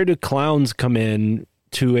 Like, where do clowns come in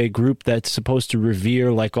to a group that's supposed to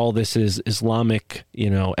revere like all this is Islamic, you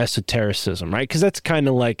know, esotericism, right? Because that's kind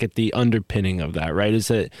of like at the underpinning of that, right? Is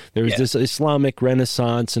that there was this Islamic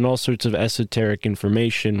Renaissance and all sorts of esoteric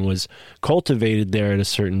information was cultivated there at a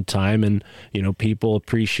certain time, and, you know, people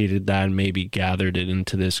appreciated that and maybe gathered it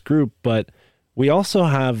into this group. But we also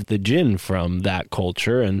have the jinn from that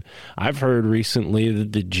culture, and I've heard recently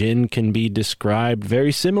that the jinn can be described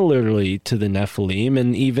very similarly to the Nephilim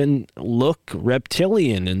and even look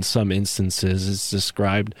reptilian in some instances. It's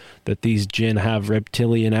described that these jinn have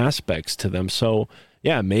reptilian aspects to them. So,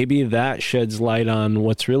 yeah, maybe that sheds light on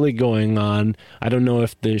what's really going on. I don't know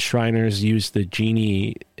if the Shriners use the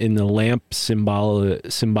genie in the lamp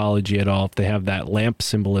symbology at all, if they have that lamp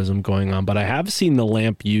symbolism going on. But I have seen the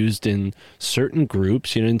lamp used in certain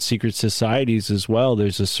groups, you know, in secret societies as well.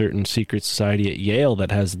 There's a certain secret society at Yale that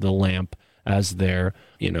has the lamp as their,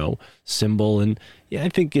 you know, symbol. And yeah, I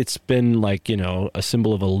think it's been like, you know, a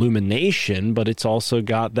symbol of illumination, but it's also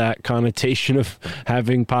got that connotation of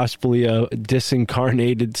having possibly a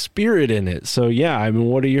disincarnated spirit in it. So yeah, I mean,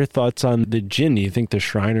 what are your thoughts on the jinn? Do you think the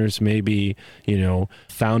Shriners maybe, you know,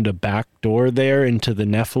 found a back door there into the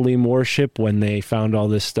Nephilim worship when they found all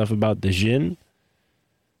this stuff about the jinn?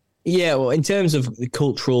 Yeah, well, in terms of the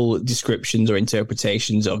cultural descriptions or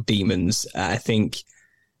interpretations of demons,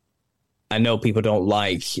 I know people don't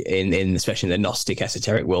like, in especially in the Gnostic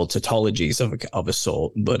esoteric world, tautologies of a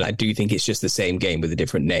sort, but I do think it's just the same game with a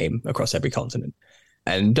different name across every continent.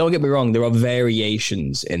 And don't get me wrong, there are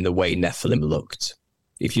variations in the way Nephilim looked.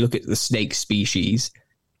 If you look at the snake species,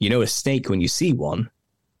 you know a snake when you see one,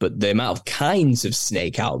 but the amount of kinds of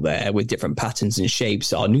snake out there with different patterns and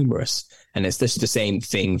shapes are numerous. And it's just the same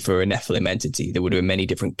thing for a Nephilim entity. There would have been many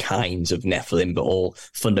different kinds of Nephilim, but all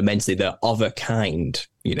fundamentally they're of a kind.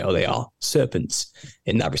 You know, they are serpents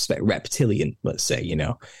in that respect, reptilian, let's say, you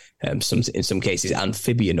know. In some cases,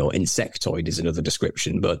 amphibian or insectoid is another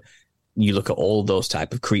description. But you look at all those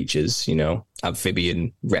type of creatures, you know,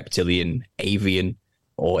 amphibian, reptilian, avian,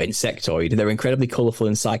 or insectoid, they're incredibly colorful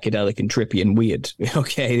and psychedelic and trippy and weird.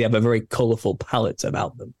 Okay, they have a very colorful palette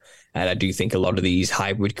about them. And I do think a lot of these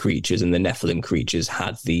hybrid creatures and the Nephilim creatures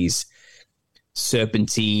had these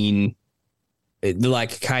serpentine,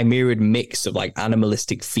 like chimeric mix of like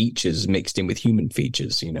animalistic features mixed in with human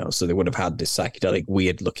features, so they would have had this psychedelic,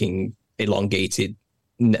 weird looking, elongated,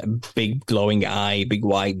 big glowing eye, big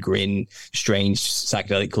wide grin, strange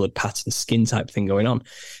psychedelic colored pattern skin type thing going on.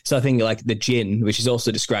 So I think like the jinn, which is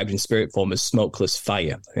also described in spirit form as smokeless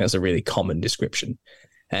fire, I think that's a really common description.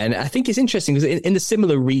 And I think it's interesting because in the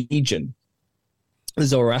similar region, the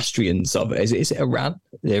Zoroastrians is it Iran,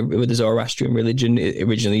 where the Zoroastrian religion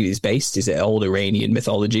originally is based? Is it old Iranian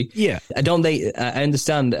mythology? Yeah. I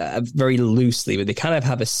understand very loosely, but they kind of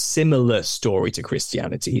have a similar story to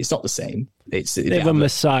Christianity. It's not the same. They have a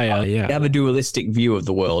messiah, yeah. They have a dualistic view of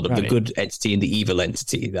the world, of the good entity and the evil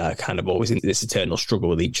entity that are kind of always in this eternal struggle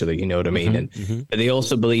with each other, you know what I mean? But they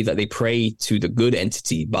also believe that they pray to the good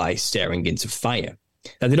entity by staring into fire.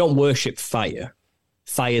 Now, they don't worship fire.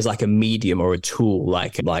 Fire is like a medium or a tool,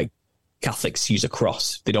 like Catholics use a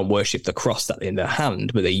cross. They don't worship the cross that in their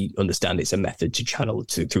hand, but they understand it's a method to channel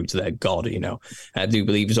through to their God, I do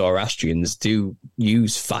believe Zoroastrians do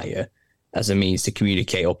use fire as a means to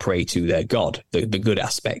communicate or pray to their God, the good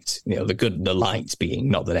aspect, the light being,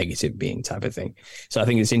 not the negative being type of thing. So I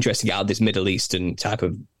think it's interesting how this Middle Eastern type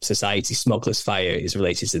of society, smokeless fire is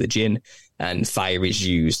related to the jinn, and fire is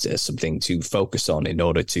used as something to focus on in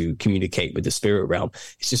order to communicate with the spirit realm.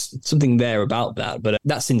 It's just something there about that, but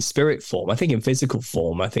that's in spirit form. I think in physical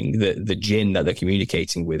form, I think that the jinn that they're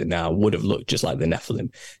communicating with now would have looked just like the Nephilim,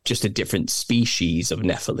 just a different species of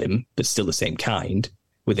Nephilim, but still the same kind,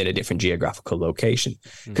 within a different geographical location.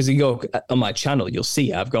 Because you go on my channel, you'll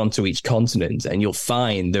see I've gone to each continent, and you'll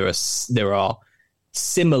find there are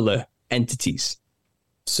similar entities.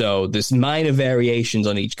 So there's minor variations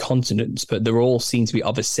on each continent, but they all seem to be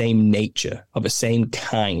of the same nature, of the same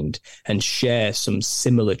kind, and share some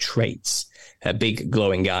similar traits. Big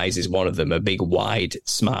glowing eyes is one of them. A big wide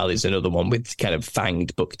smile is another one, with kind of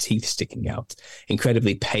fanged buck teeth sticking out.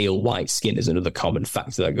 Incredibly pale white skin is another common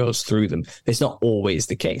factor that goes through them. It's not always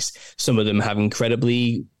the case. Some of them have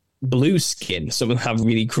incredibly blue skin. Some of them have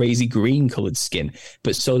really crazy green colored skin,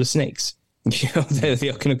 but so do snakes.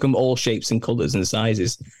 They can come all shapes and colors and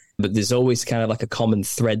sizes. But there's always kind of like a common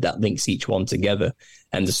thread that links each one together.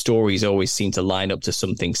 And the stories always seem to line up to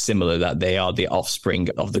something similar, that they are the offspring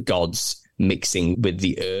of the gods mixing with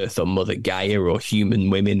the earth, or Mother Gaia, or human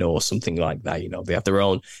women, or something like that. They have their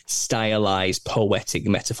own stylized, poetic,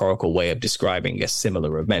 metaphorical way of describing a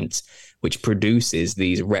similar event, which produces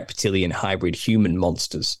these reptilian hybrid human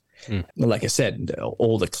monsters. Like I said,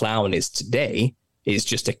 all the clown is today is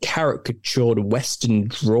just a caricatured Western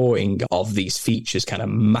drawing of these features kind of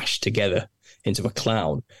mashed together into a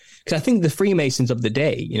clown. Because I think the Freemasons of the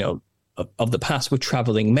day, of the past, were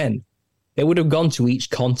traveling men. They would have gone to each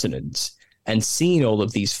continent and seen all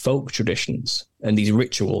of these folk traditions and these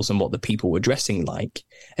rituals and what the people were dressing like.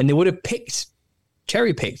 And they would have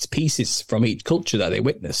cherry-picked pieces from each culture that they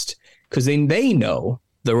witnessed, because then they know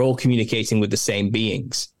they're all communicating with the same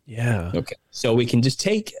beings. Yeah. Okay. So we can just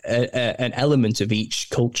take an element of each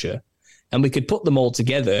culture, and we could put them all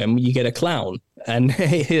together, and you get a clown. And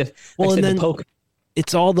well, and then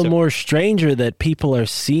it's all the more stranger that people are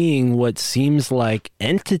seeing what seems like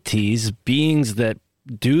entities, beings that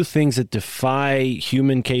do things that defy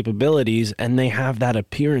human capabilities, and they have that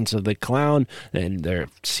appearance of the clown, and they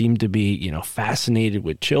seem to be, fascinated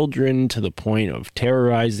with children to the point of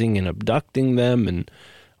terrorizing and abducting them. And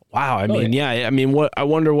wow, I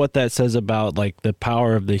wonder what that says about like the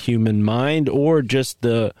power of the human mind, or just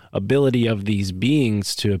the ability of these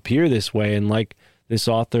beings to appear this way. And like this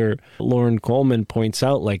author, Lauren Coleman, points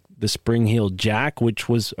out, like the Spring-Heeled Jack, which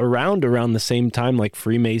was around the same time, like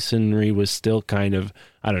Freemasonry was still kind of,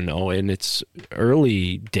 I don't know, in its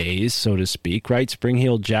early days, so to speak, right?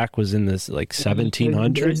 Spring-Heeled Jack was in this like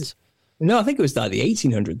 1700s. No, I think it was like the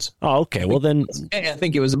 1800s. Oh, okay. Well, then I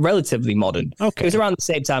think it was relatively modern. Okay. It was around the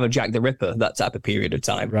same time of Jack the Ripper, that type of period of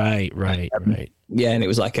time. Right. Yeah, and it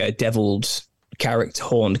was like a deviled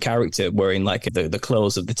horned character wearing like the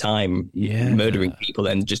clothes of the time, murdering people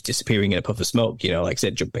and just disappearing in a puff of smoke, like I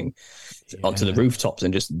said, jumping onto the rooftops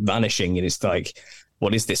and just vanishing. And it's like,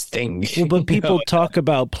 what is this thing? Well, but people talk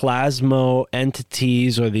about plasmo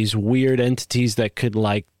entities, or these weird entities that could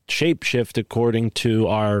like shapeshift according to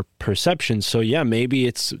our perception. So yeah, maybe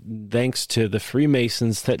it's thanks to the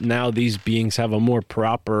Freemasons that now these beings have a more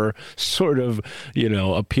proper sort of,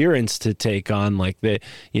 appearance to take on. Like it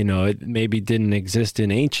maybe didn't exist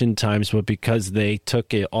in ancient times, but because they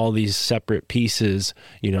took it all these separate pieces,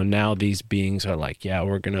 now these beings are like, yeah,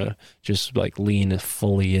 we're gonna just like lean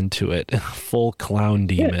fully into it. Full clown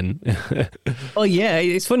demon. Yeah. Well, yeah,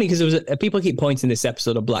 it's funny because people keep pointing this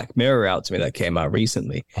episode of Black Mirror out to me that came out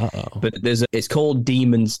recently. But it's called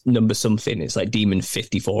Demons number something. It's like Demon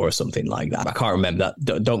 54 or something like that. I can't remember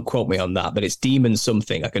that. Don't quote me on that. But it's Demon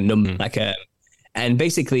something, like a number, and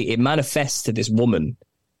basically it manifests to this woman.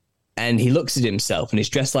 And he looks at himself and he's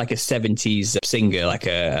dressed like a 70s singer, like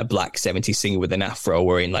a black 70s singer with an afro,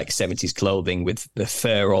 wearing like 70s clothing with the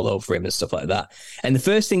fur all over him and stuff like that. And the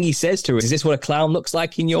first thing he says to her is this what a clown looks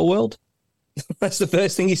like in your world? That's the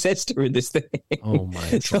first thing he says to her in this thing. Oh my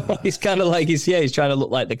God. So he's kind of like, he's trying to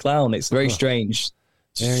look like the clown. It's very strange.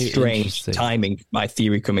 Very strange timing, my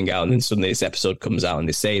theory coming out. And then suddenly this episode comes out and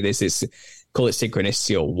they say this is, call it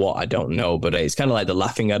synchronicity or what, I don't know. But it's kind of like they're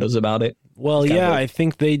laughing at us about it. Well, yeah, I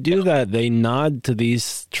think they do that. They nod to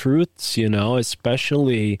these truths,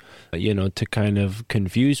 especially, to kind of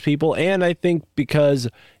confuse people. And I think because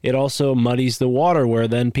it also muddies the water where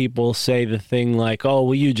then people say the thing like, oh,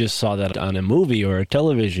 well, you just saw that on a movie or a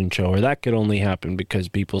television show, or that could only happen because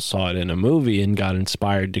people saw it in a movie and got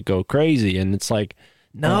inspired to go crazy. And it's like,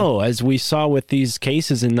 no, as we saw with these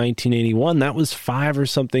cases in 1981, that was 5 or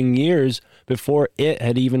something years before it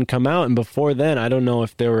had even come out. And before then, I don't know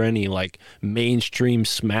if there were any like mainstream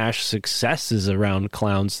smash successes around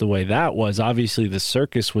clowns the way that was. Obviously, the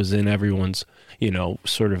circus was in everyone's,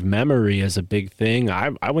 sort of memory as a big thing.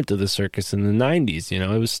 I went to the circus in the 90s,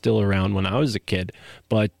 it was still around when I was a kid,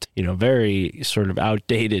 but, very sort of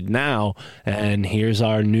outdated now. And here's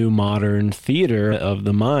our new modern theater of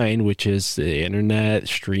the mind, which is the internet,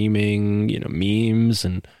 streaming, memes.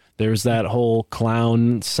 And there's that whole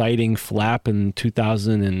clown sighting flap in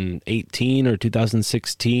 2018 or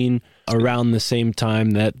 2016 around the same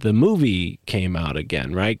time that the movie came out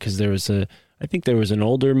again, right? Because I think there was an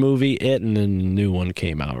older movie, and then a new one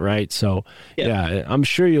came out, right? So, yeah, I'm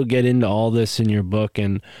sure you'll get into all this in your book.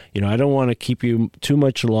 And, I don't want to keep you too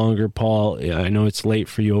much longer, Paul. I know it's late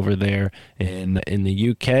for you over there in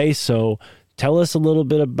the UK. So tell us a little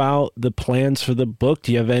bit about the plans for the book.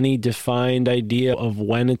 Do you have any defined idea of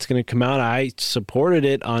when it's going to come out? I supported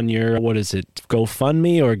it on your,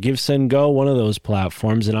 GoFundMe or GiveSendGo, one of those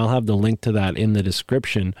platforms, and I'll have the link to that in the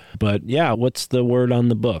description. But, yeah, what's the word on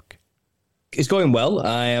the book? It's going well.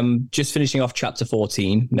 I am just finishing off chapter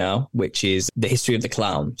 14 now, which is the history of the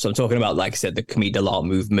clown. So I'm talking about, like I said, the commedia dell'arte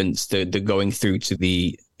movements, the going through into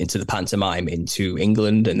the pantomime into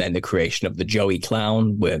England, and then the creation of the Joey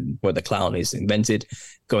clown, where the clown is invented,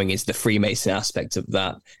 going into the Freemason aspect of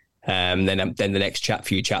that. Then the next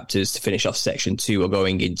few chapters to finish off section 2 are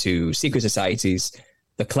going into secret societies,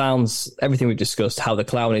 the clowns, everything we've discussed, how the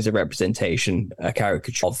clown is a representation, a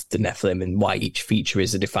caricature of the Nephilim, and why each feature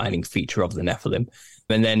is a defining feature of the Nephilim.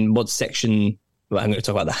 And then what section, I'm going to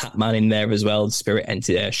talk about the Hat Man in there as well,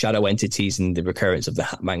 shadow entities and the recurrence of the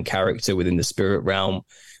Hat Man character within the spirit realm,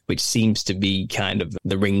 which seems to be kind of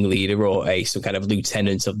the ringleader or some kind of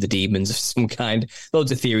lieutenant of the demons of some kind.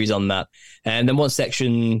 Loads of theories on that. And then once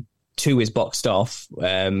section 2 is boxed off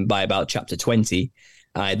by about chapter 20,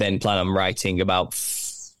 I then plan on writing about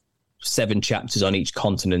 7 chapters on each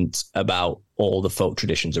continent about all the folk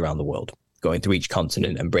traditions around the world, going through each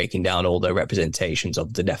continent and breaking down all the representations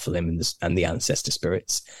of the Nephilim and the ancestor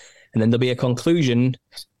spirits. And then there'll be a conclusion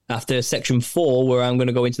after section 4 where I'm going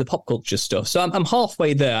to go into the pop culture stuff. So I'm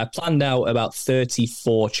halfway there. I planned out about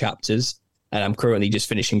 34 chapters and I'm currently just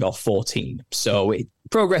finishing off 14. So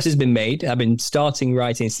progress has been made. I've been starting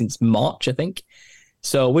writing since March, I think.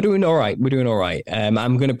 So we're doing all right.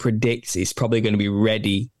 I'm going to predict it's probably going to be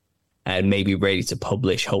ready and maybe ready to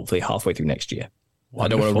publish hopefully halfway through next year. Wonderful. I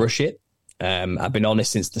don't want to rush it. I've been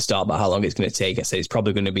honest since the start about how long it's going to take. I say it's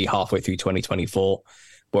probably going to be halfway through 2024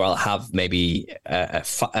 where I'll have maybe a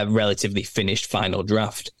relatively finished final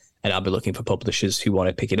draft, and I'll be looking for publishers who want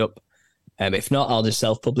to pick it up. If not, I'll just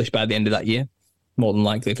self-publish by the end of that year. More than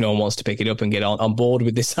likely, if no one wants to pick it up and get on board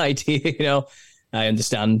with this idea, I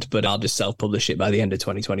understand, but I'll just self-publish it by the end of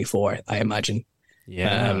 2024, I imagine.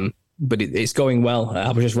 Yeah. But it's going well.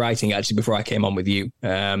 I was just writing actually before I came on with you.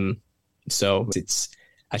 So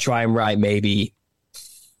I try and write maybe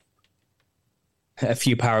a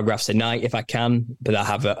few paragraphs a night if I can, but I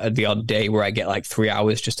have the odd day where I get like 3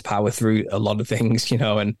 hours just to power through a lot of things,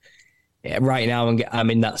 and right now I'm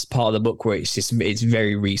in that part of the book where it's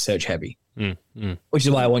very research heavy, which is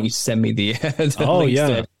why I want you to send me the oh, links yeah.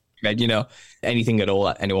 to read, anything at all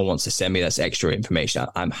that anyone wants to send me that's extra information,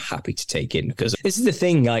 I'm happy to take in, because this is the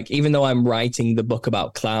thing, like, even though I'm writing the book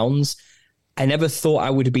about clowns, I never thought I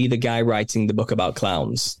would be the guy writing the book about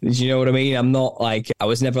clowns. Do you know what I mean? I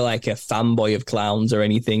was never like a fanboy of clowns or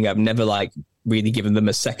anything. I've never like really given them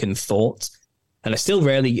a second thought. And I still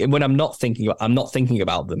rarely, when I'm not thinking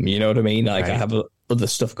about them, you know what I mean? Like, right. I have other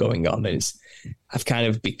stuff going on. And I've kind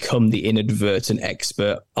of become the inadvertent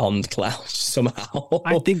expert on clowns somehow.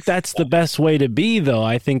 I think that's the best way to be, though.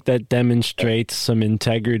 I think that demonstrates some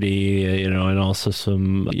integrity, and also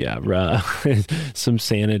some, some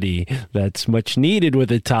sanity that's much needed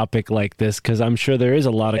with a topic like this, because I'm sure there is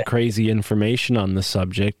a lot of crazy information on the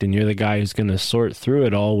subject, and you're the guy who's going to sort through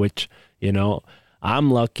it all, which,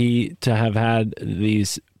 I'm lucky to have had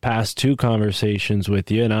these past 2 conversations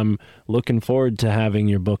with you, and I'm looking forward to having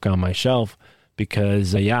your book on my shelf,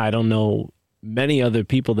 because, I don't know many other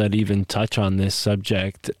people that even touch on this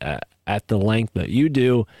subject at the length that you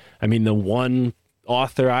do. I mean, the one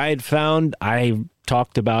author I had found, I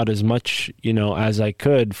talked about as much, as I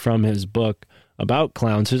could from his book about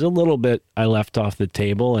clowns. There's a little bit I left off the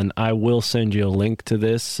table, and I will send you a link to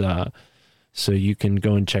this, so you can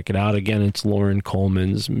go and check it out. Again, it's Lauren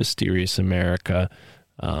Coleman's Mysterious America.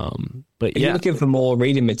 But if you're looking for more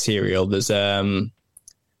reading material, there's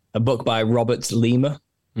a book by Robert Lima,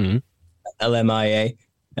 Lmia.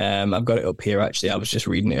 I've got it up here, actually. I was just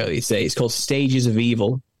reading it earlier today. It's called Stages of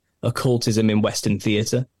Evil, Occultism in Western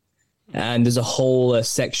Theatre. And there's a whole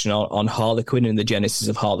section on Harlequin and the genesis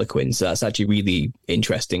of Harlequin. So that's actually really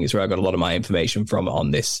interesting. It's where I got a lot of my information from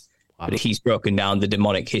on this. Wow. But he's broken down the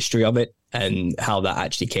demonic history of it and how that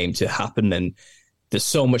actually came to happen. And there's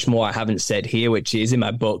so much more I haven't said here, which is in my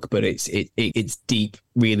book, but it's deep,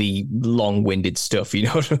 really long-winded stuff, you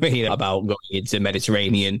know what I mean, about going into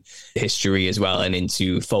Mediterranean history as well, and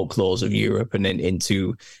into folklores of Europe, and then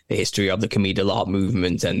into the history of the commedia art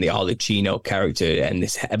movement and the Arlecchino character and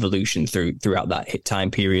this evolution throughout that time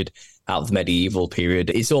period, out of the medieval period.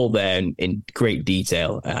 It's all there in great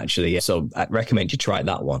detail, actually. So I recommend you try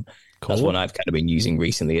that one. Cool. That's one I've kind of been using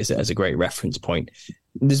recently as a great reference point.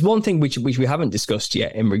 There's one thing which we haven't discussed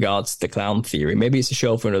yet in regards to the clown theory. Maybe it's a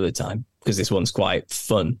show for another time, because this one's quite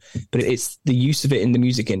fun, but it's the use of it in the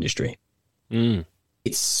music industry.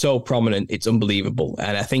 It's so prominent. It's unbelievable.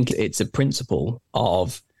 And I think it's a principle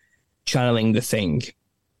of channeling the thing,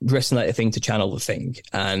 dressing like the thing to channel the thing.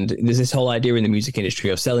 And there's this whole idea in the music industry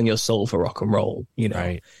of selling your soul for rock and roll,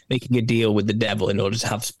 right. Making a deal with the devil in order to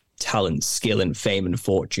have talent, skill, and fame and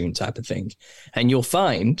fortune type of thing. And you'll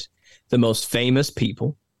find the most famous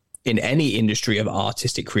people in any industry of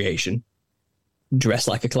artistic creation dress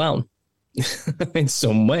like a clown in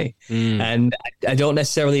some way. And I don't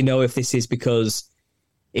necessarily know if this is because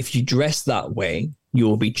if you dress that way, you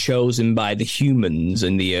will be chosen by the humans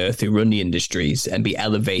in the earth who run the industries and be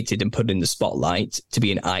elevated and put in the spotlight to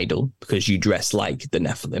be an idol because you dress like the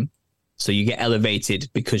Nephilim. So you get elevated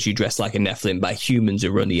because you dress like a Nephilim by humans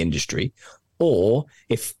who run the industry. Or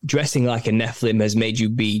if dressing like a Nephilim has made you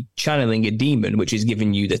be channeling a demon, which is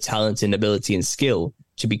giving you the talent and ability and skill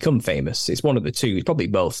to become famous. It's one of the two. It's probably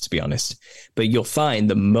both, to be honest. But you'll find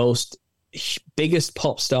the biggest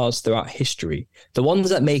pop stars throughout history, the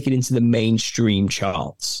ones that make it into the mainstream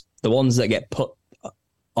charts, the ones that get put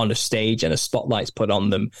on a stage and a spotlight's put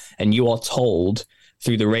on them, and you are told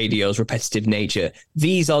through the radio's repetitive nature,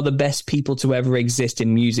 these are the best people to ever exist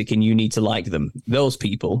in music and you need to like them. Those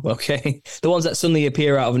people, okay? The ones that suddenly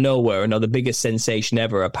appear out of nowhere and are the biggest sensation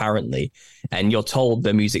ever, apparently. And you're told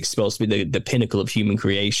their music's supposed to be the pinnacle of human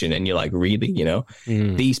creation. And you're like, really?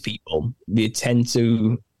 These people, they tend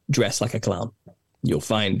to dress like a clown. You'll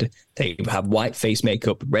find they have white face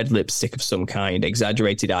makeup, red lipstick of some kind,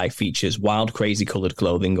 exaggerated eye features, wild, crazy colored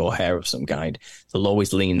clothing or hair of some kind. They'll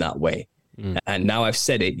always lean that way. And now I've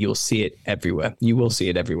said it, you'll see it everywhere. You will see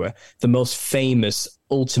it everywhere. The most famous,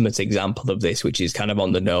 ultimate example of this, which is kind of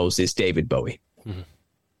on the nose, is David Bowie.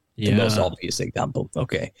 The most obvious example.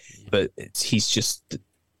 Okay. But he's just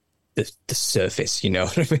the surface, you know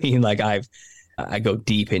what I mean? Like I go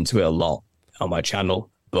deep into it a lot on my channel,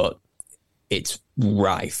 but it's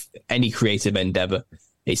rife. Any creative endeavor.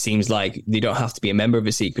 It seems like you don't have to be a member of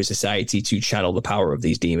a secret society to channel the power of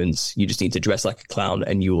these demons. You just need to dress like a clown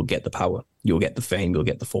and you will get the power. You'll get the fame. You'll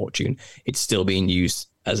get the fortune. It's still being used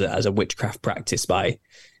as a witchcraft practice by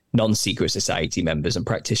non-secret society members and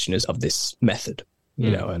practitioners of this method. you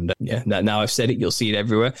know, and now I've said it, you'll see it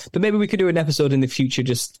everywhere. But maybe we could do an episode in the future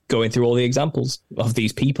just going through all the examples of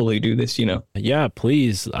these people who do this, you know. Yeah,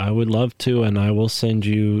 please. I would love to, and I will send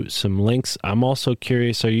you some links. I'm also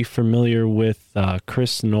curious, are you familiar with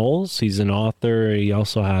Chris Knowles? He's an author. He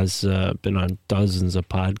also has been on dozens of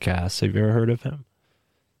podcasts. Have you ever heard of him?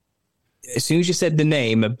 As soon as you said the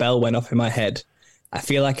name, a bell went off in my head. I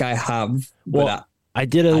feel like I have, but I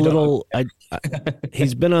did a little.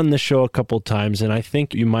 He's been on the show a couple times, and I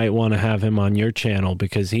think you might want to have him on your channel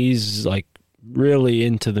because he's like really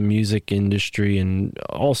into the music industry and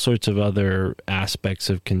all sorts of other aspects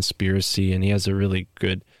of conspiracy, and he has a really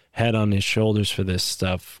good head on his shoulders for this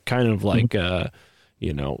stuff. Kind of like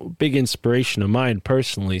you know, big inspiration of mine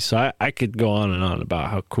personally. So I could go on and on about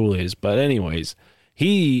how cool he is, but anyways,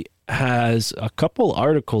 he has a couple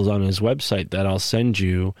articles on his website that I'll send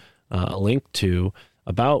you a link to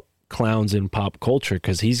about clowns in pop culture,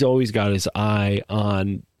 because he's always got his eye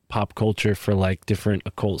on pop culture for like different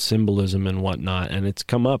occult symbolism and whatnot. And it's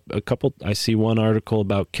come up a couple. I see one article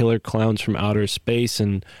about killer clowns from outer space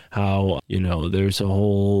and how, you know, there's a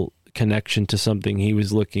whole connection to something he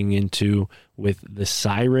was looking into with the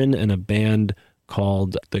Siren and a band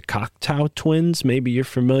called the Cocteau Twins. Maybe you're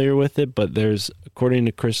familiar with it, but there's, according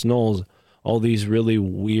to Chris Knowles, all these really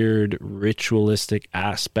weird ritualistic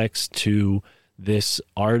aspects to this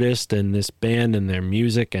artist and this band and their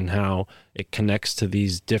music, and how it connects to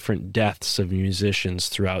these different deaths of musicians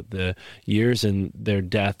throughout the years, and their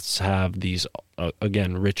deaths have these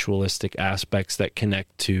again ritualistic aspects that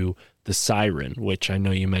connect to the Siren, which I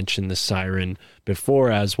know you mentioned the Siren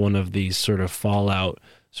before as one of these sort of fallout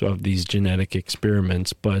of these genetic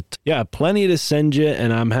experiments. But yeah, plenty to send you,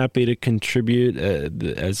 and I'm happy to contribute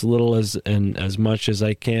as little as and as much as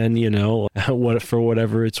I can, you know, for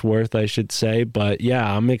whatever it's worth, I should say. But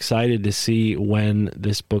yeah, I'm excited to see when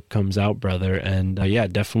this book comes out, brother. And yeah,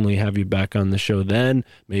 definitely have you back on the show then.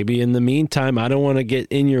 Maybe in the meantime, I don't want to get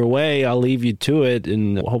in your way. I'll leave you to it,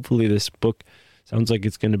 and hopefully this book sounds like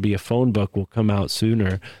it's going to be a phone book, will come out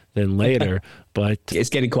sooner than later. But it's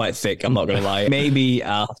getting quite thick, I'm not going to lie. Maybe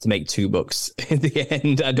I'll have to make 2 books in the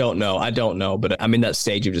end. I don't know. But I'm in that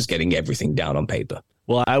stage of just getting everything down on paper.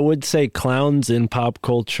 Well, I would say clowns in pop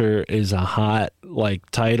culture is a hot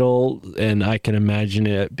title, and I can imagine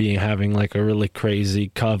it having like a really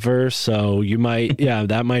crazy cover. So you might,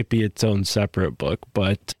 that might be its own separate book.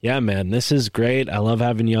 But yeah, man, this is great. I love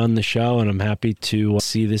having you on the show, and I'm happy to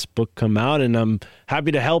see this book come out, and I'm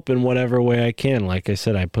happy to help in whatever way I can. Like I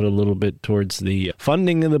said, I put a little bit towards the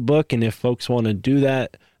funding of the book, and if folks want to do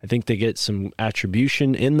that, I think they get some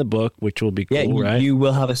attribution in the book, which will be cool, right? You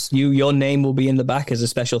will have your name will be in the back as a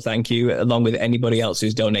special thank you, along with anybody else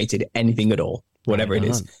who's donated anything at all, whatever it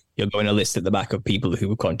is. You're going to list at the back of people who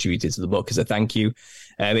have contributed to the book as a thank you.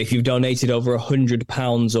 If you've donated over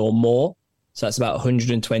 £100 or more, so that's about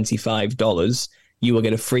 $125, you will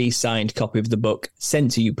get a free signed copy of the book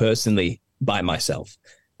sent to you personally by myself.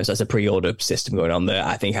 So that's a pre-order system going on there.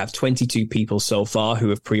 I think I have 22 people so far who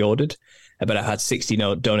have pre-ordered, but I've had 60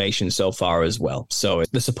 donations so far as well. So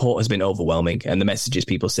the support has been overwhelming, and the messages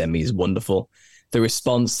people send me is wonderful. The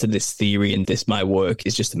response to this theory and my work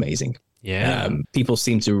is just amazing. Yeah. People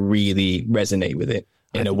seem to really resonate with it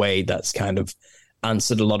in a way that's kind of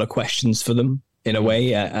answered a lot of questions for them in a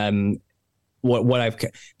way.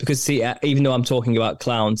 Because even though I'm talking about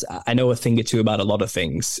clowns, I know a thing or two about a lot of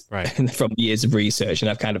things, right, from years of research, and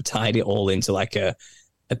I've kind of tied it all into like a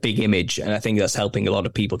big image. And I think that's helping a lot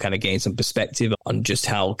of people kind of gain some perspective on just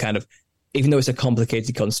how kind of, even though it's a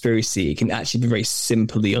complicated conspiracy, it can actually be very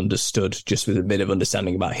simply understood just with a bit of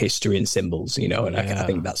understanding about history and symbols, you know, and I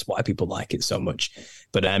think that's why people like it so much.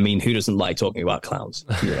 But I mean, who doesn't like talking about clowns?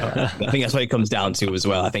 You know, I think that's what it comes down to as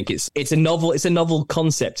well. I think it's a novel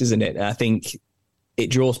concept, isn't it? And I think it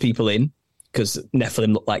draws people in because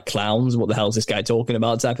Nephilim look like clowns. What the hell is this guy talking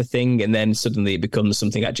about type of thing? And then suddenly it becomes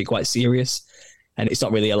something actually quite serious. And it's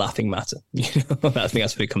not really a laughing matter. You know? I think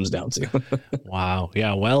that's what it comes down to. Wow.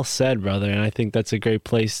 Yeah, well said, brother. And I think that's a great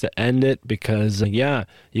place to end it because,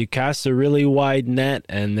 you cast a really wide net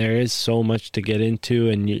and there is so much to get into.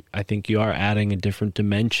 And I think you are adding a different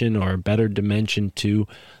dimension or a better dimension to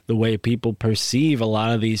the way people perceive a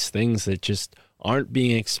lot of these things that just aren't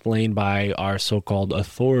being explained by our so-called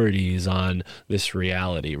authorities on this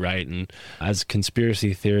reality, right? And as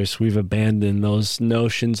conspiracy theorists, we've abandoned those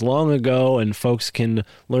notions long ago, and folks can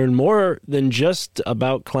learn more than just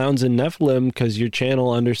about clowns and Nephilim because your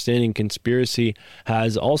channel, Understanding Conspiracy,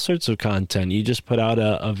 has all sorts of content. You just put out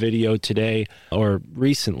a video today, or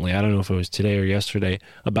recently, I don't know if it was today or yesterday,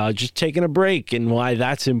 about just taking a break and why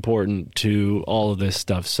that's important to all of this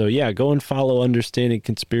stuff. So yeah, go and follow Understanding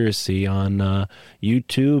Conspiracy on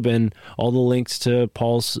YouTube, and all the links to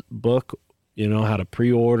Paul's book, how to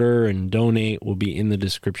pre-order and donate, will be in the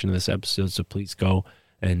description of this episode. So please go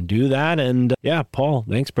and do that. And yeah, Paul,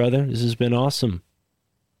 thanks, brother. This has been awesome.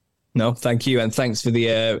 No, thank you. And thanks for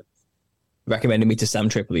the recommending me to Sam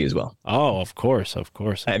Tripoli as well. Oh, of course.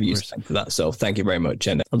 I have used for that. So thank you very much.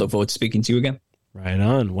 And I look forward to speaking to you again. Right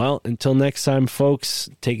on. Well, until next time, folks,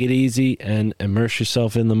 take it easy and immerse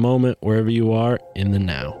yourself in the moment wherever you are in the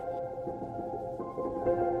now.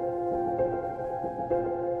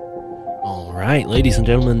 All right, ladies and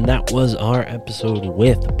gentlemen, that was our episode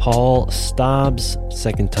with Paul Stobbs.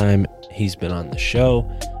 Second time he's been on the show,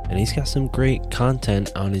 and he's got some great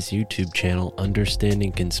content on his YouTube channel,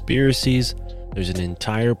 Understanding Conspiracies. There's an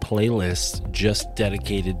entire playlist just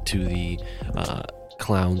dedicated to the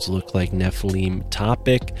clowns look like Nephilim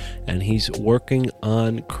topic, and he's working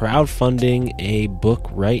on crowdfunding a book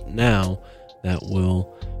right now that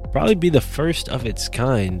will probably be the first of its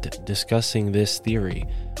kind discussing this theory.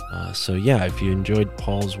 So yeah, if you enjoyed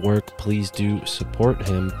Paul's work, please do support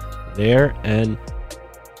him there. And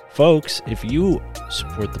folks, if you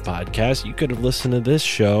support the podcast, you could have listened to this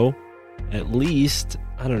show at least,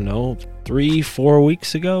 3-4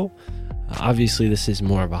 weeks ago. Obviously, this is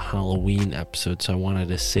more of a Halloween episode, so I wanted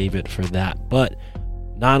to save it for that. But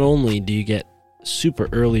not only do you get super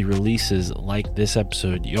early releases like this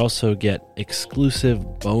episode, you also get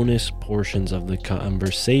exclusive bonus portions of the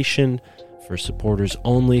conversation for supporters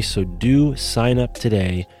only. So do sign up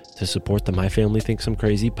today to support the My Family Thinks I'm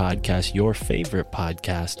Crazy podcast, your favorite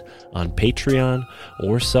podcast, on Patreon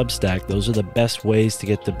or Substack. Those are the best ways to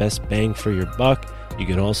get the best bang for your buck. You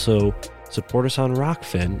can also support us on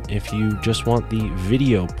Rockfin if you just want the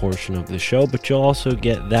video portion of the show, but you'll also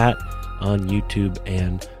get that on YouTube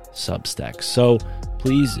and Substack. So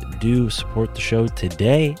please do support the show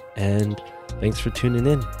today, and thanks for tuning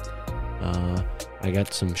in. I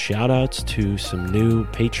got some shout outs to some new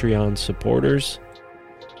Patreon supporters.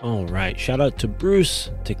 All right, shout out to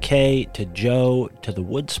Bruce, to Kay, to Joe, to the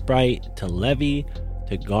Wood Sprite, to Levy,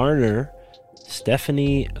 to Garner,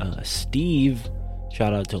 Stephanie, Steve.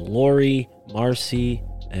 Shout out to Lori, Marcy,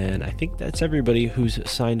 and I think that's everybody who's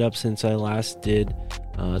signed up since I last did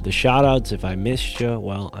the shout outs. If I missed you,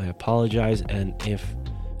 well, I apologize. And if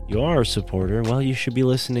you are a supporter, well, you should be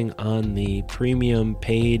listening on the premium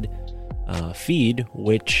paid feed,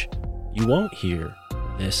 which you won't hear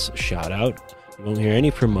this shout out. You won't hear any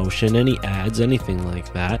promotion, any ads, anything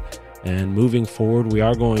like that. And moving forward, we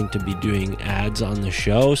are going to be doing ads on the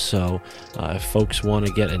show. So if folks want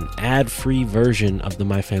to get an ad-free version of the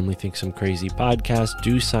My Family Thinks I'm Crazy podcast,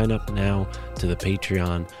 do sign up now to the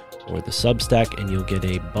Patreon or the Substack, and you'll get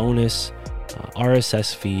a bonus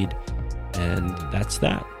RSS feed. And that's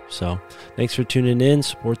that. So thanks for tuning in.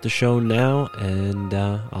 Support the show now, and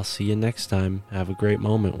I'll see you next time. Have a great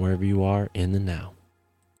moment wherever you are in the now.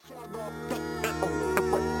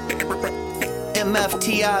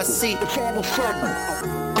 MFTIC.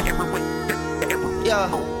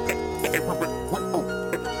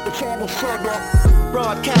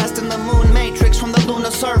 Broadcasting the moon matrix from the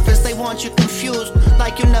lunar surface. They want you confused,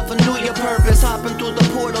 like you never knew your purpose. Hopping through the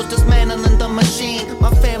portals, dismantling the machine. My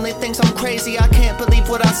family thinks I'm crazy, I can't believe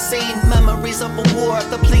what I've seen. Memories of a war,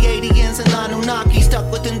 the Pleiadians and Anunnaki, stuck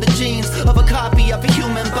within the genes of a copy of a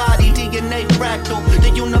human body. DNA fractal, the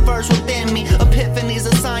universe within me. Epiphanies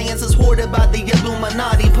of science is hoarded by the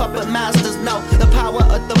Illuminati. Puppet masters know the power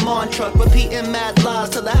of the mantra, repeating mad lies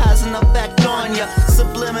till it has an effect on ya.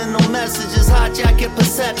 Subliminal messages, hijacking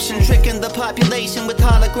perception, tricking the population with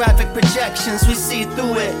holographic projections. We see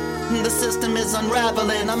through it. The system is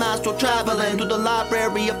unraveling. I'm astral traveling through the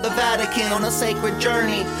library of the Vatican on a sacred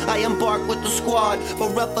journey. I embark with the squad,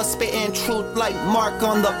 forever spitting truth like Mark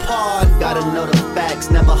on the pod. Gotta know the facts,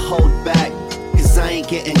 never hold back, cause I ain't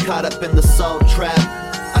getting caught up in the soul trap.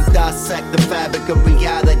 I dissect the fabric of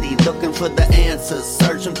reality, looking for the answers,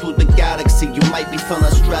 searching through the galaxy. You might be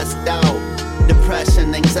feeling stressed out.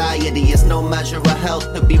 Depression, anxiety is no measure of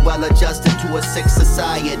health. To be well adjusted to a sick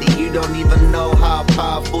society, you don't even know how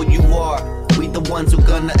powerful you are. We the ones who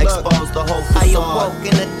gonna expose the whole facade. I awoke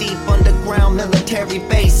in a deep underground military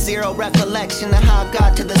base. Zero recollection of how I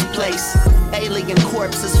got to this place. Alien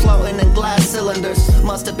corpses floating in glass cylinders.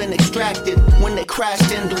 Must have been extracted when they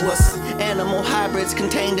crashed into us. Animal hybrids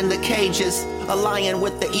contained in the cages. A lion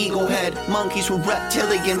with the eagle head. Monkeys with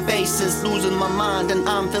reptilian faces. Losing my mind and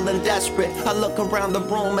I'm feeling desperate. I look around the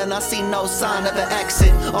room and I see no sign of an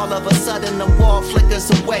exit. All of a sudden the wall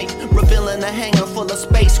flickers away, revealing a hangar full of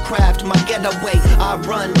spacecraft. My getaway, I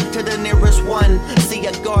run to the nearest one. See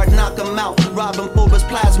a guard knock him out, rob him for his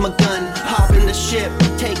plasma gun. Hop in the the ship,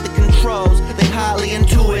 take the controls. They highly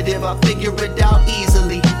intuitive, I figure it out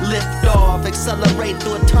easily. Lift off, accelerate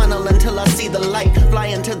through a tunnel until I see the light. Fly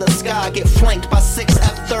into the sky, get flanked by 6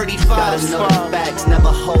 F-35s. Gotta know the facts,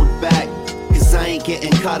 never hold back, cause I ain't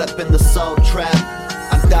getting caught up in the soul trap.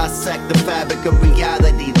 I dissect the fabric of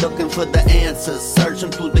reality, looking for the answers,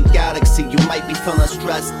 searching through the galaxy. You might be feeling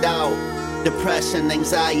stressed out. Depression,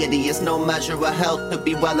 anxiety is no measure of health to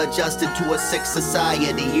be well adjusted to a sick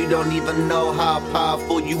society. You don't even know how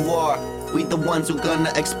powerful you are. We the ones who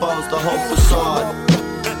gonna expose the whole facade.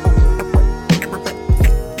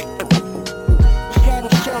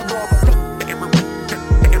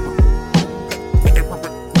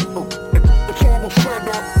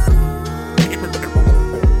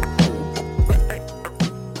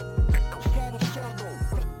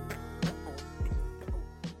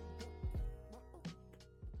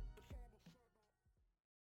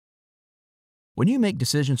 When you make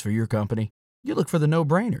decisions for your company, you look for the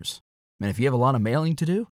no-brainers. And if you have a lot of mailing to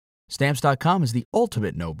do, Stamps.com is the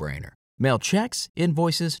ultimate no-brainer. Mail checks,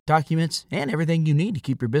 invoices, documents, and everything you need to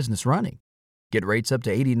keep your business running. Get rates up to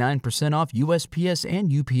 89% off USPS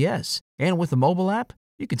and UPS. And with the mobile app,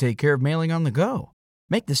 you can take care of mailing on the go.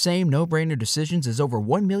 Make the same no-brainer decisions as over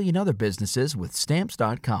 1 million other businesses with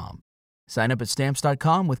Stamps.com. Sign up at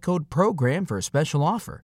Stamps.com with code PROGRAM for a special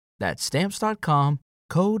offer. That's Stamps.com,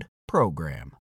 code PROGRAM.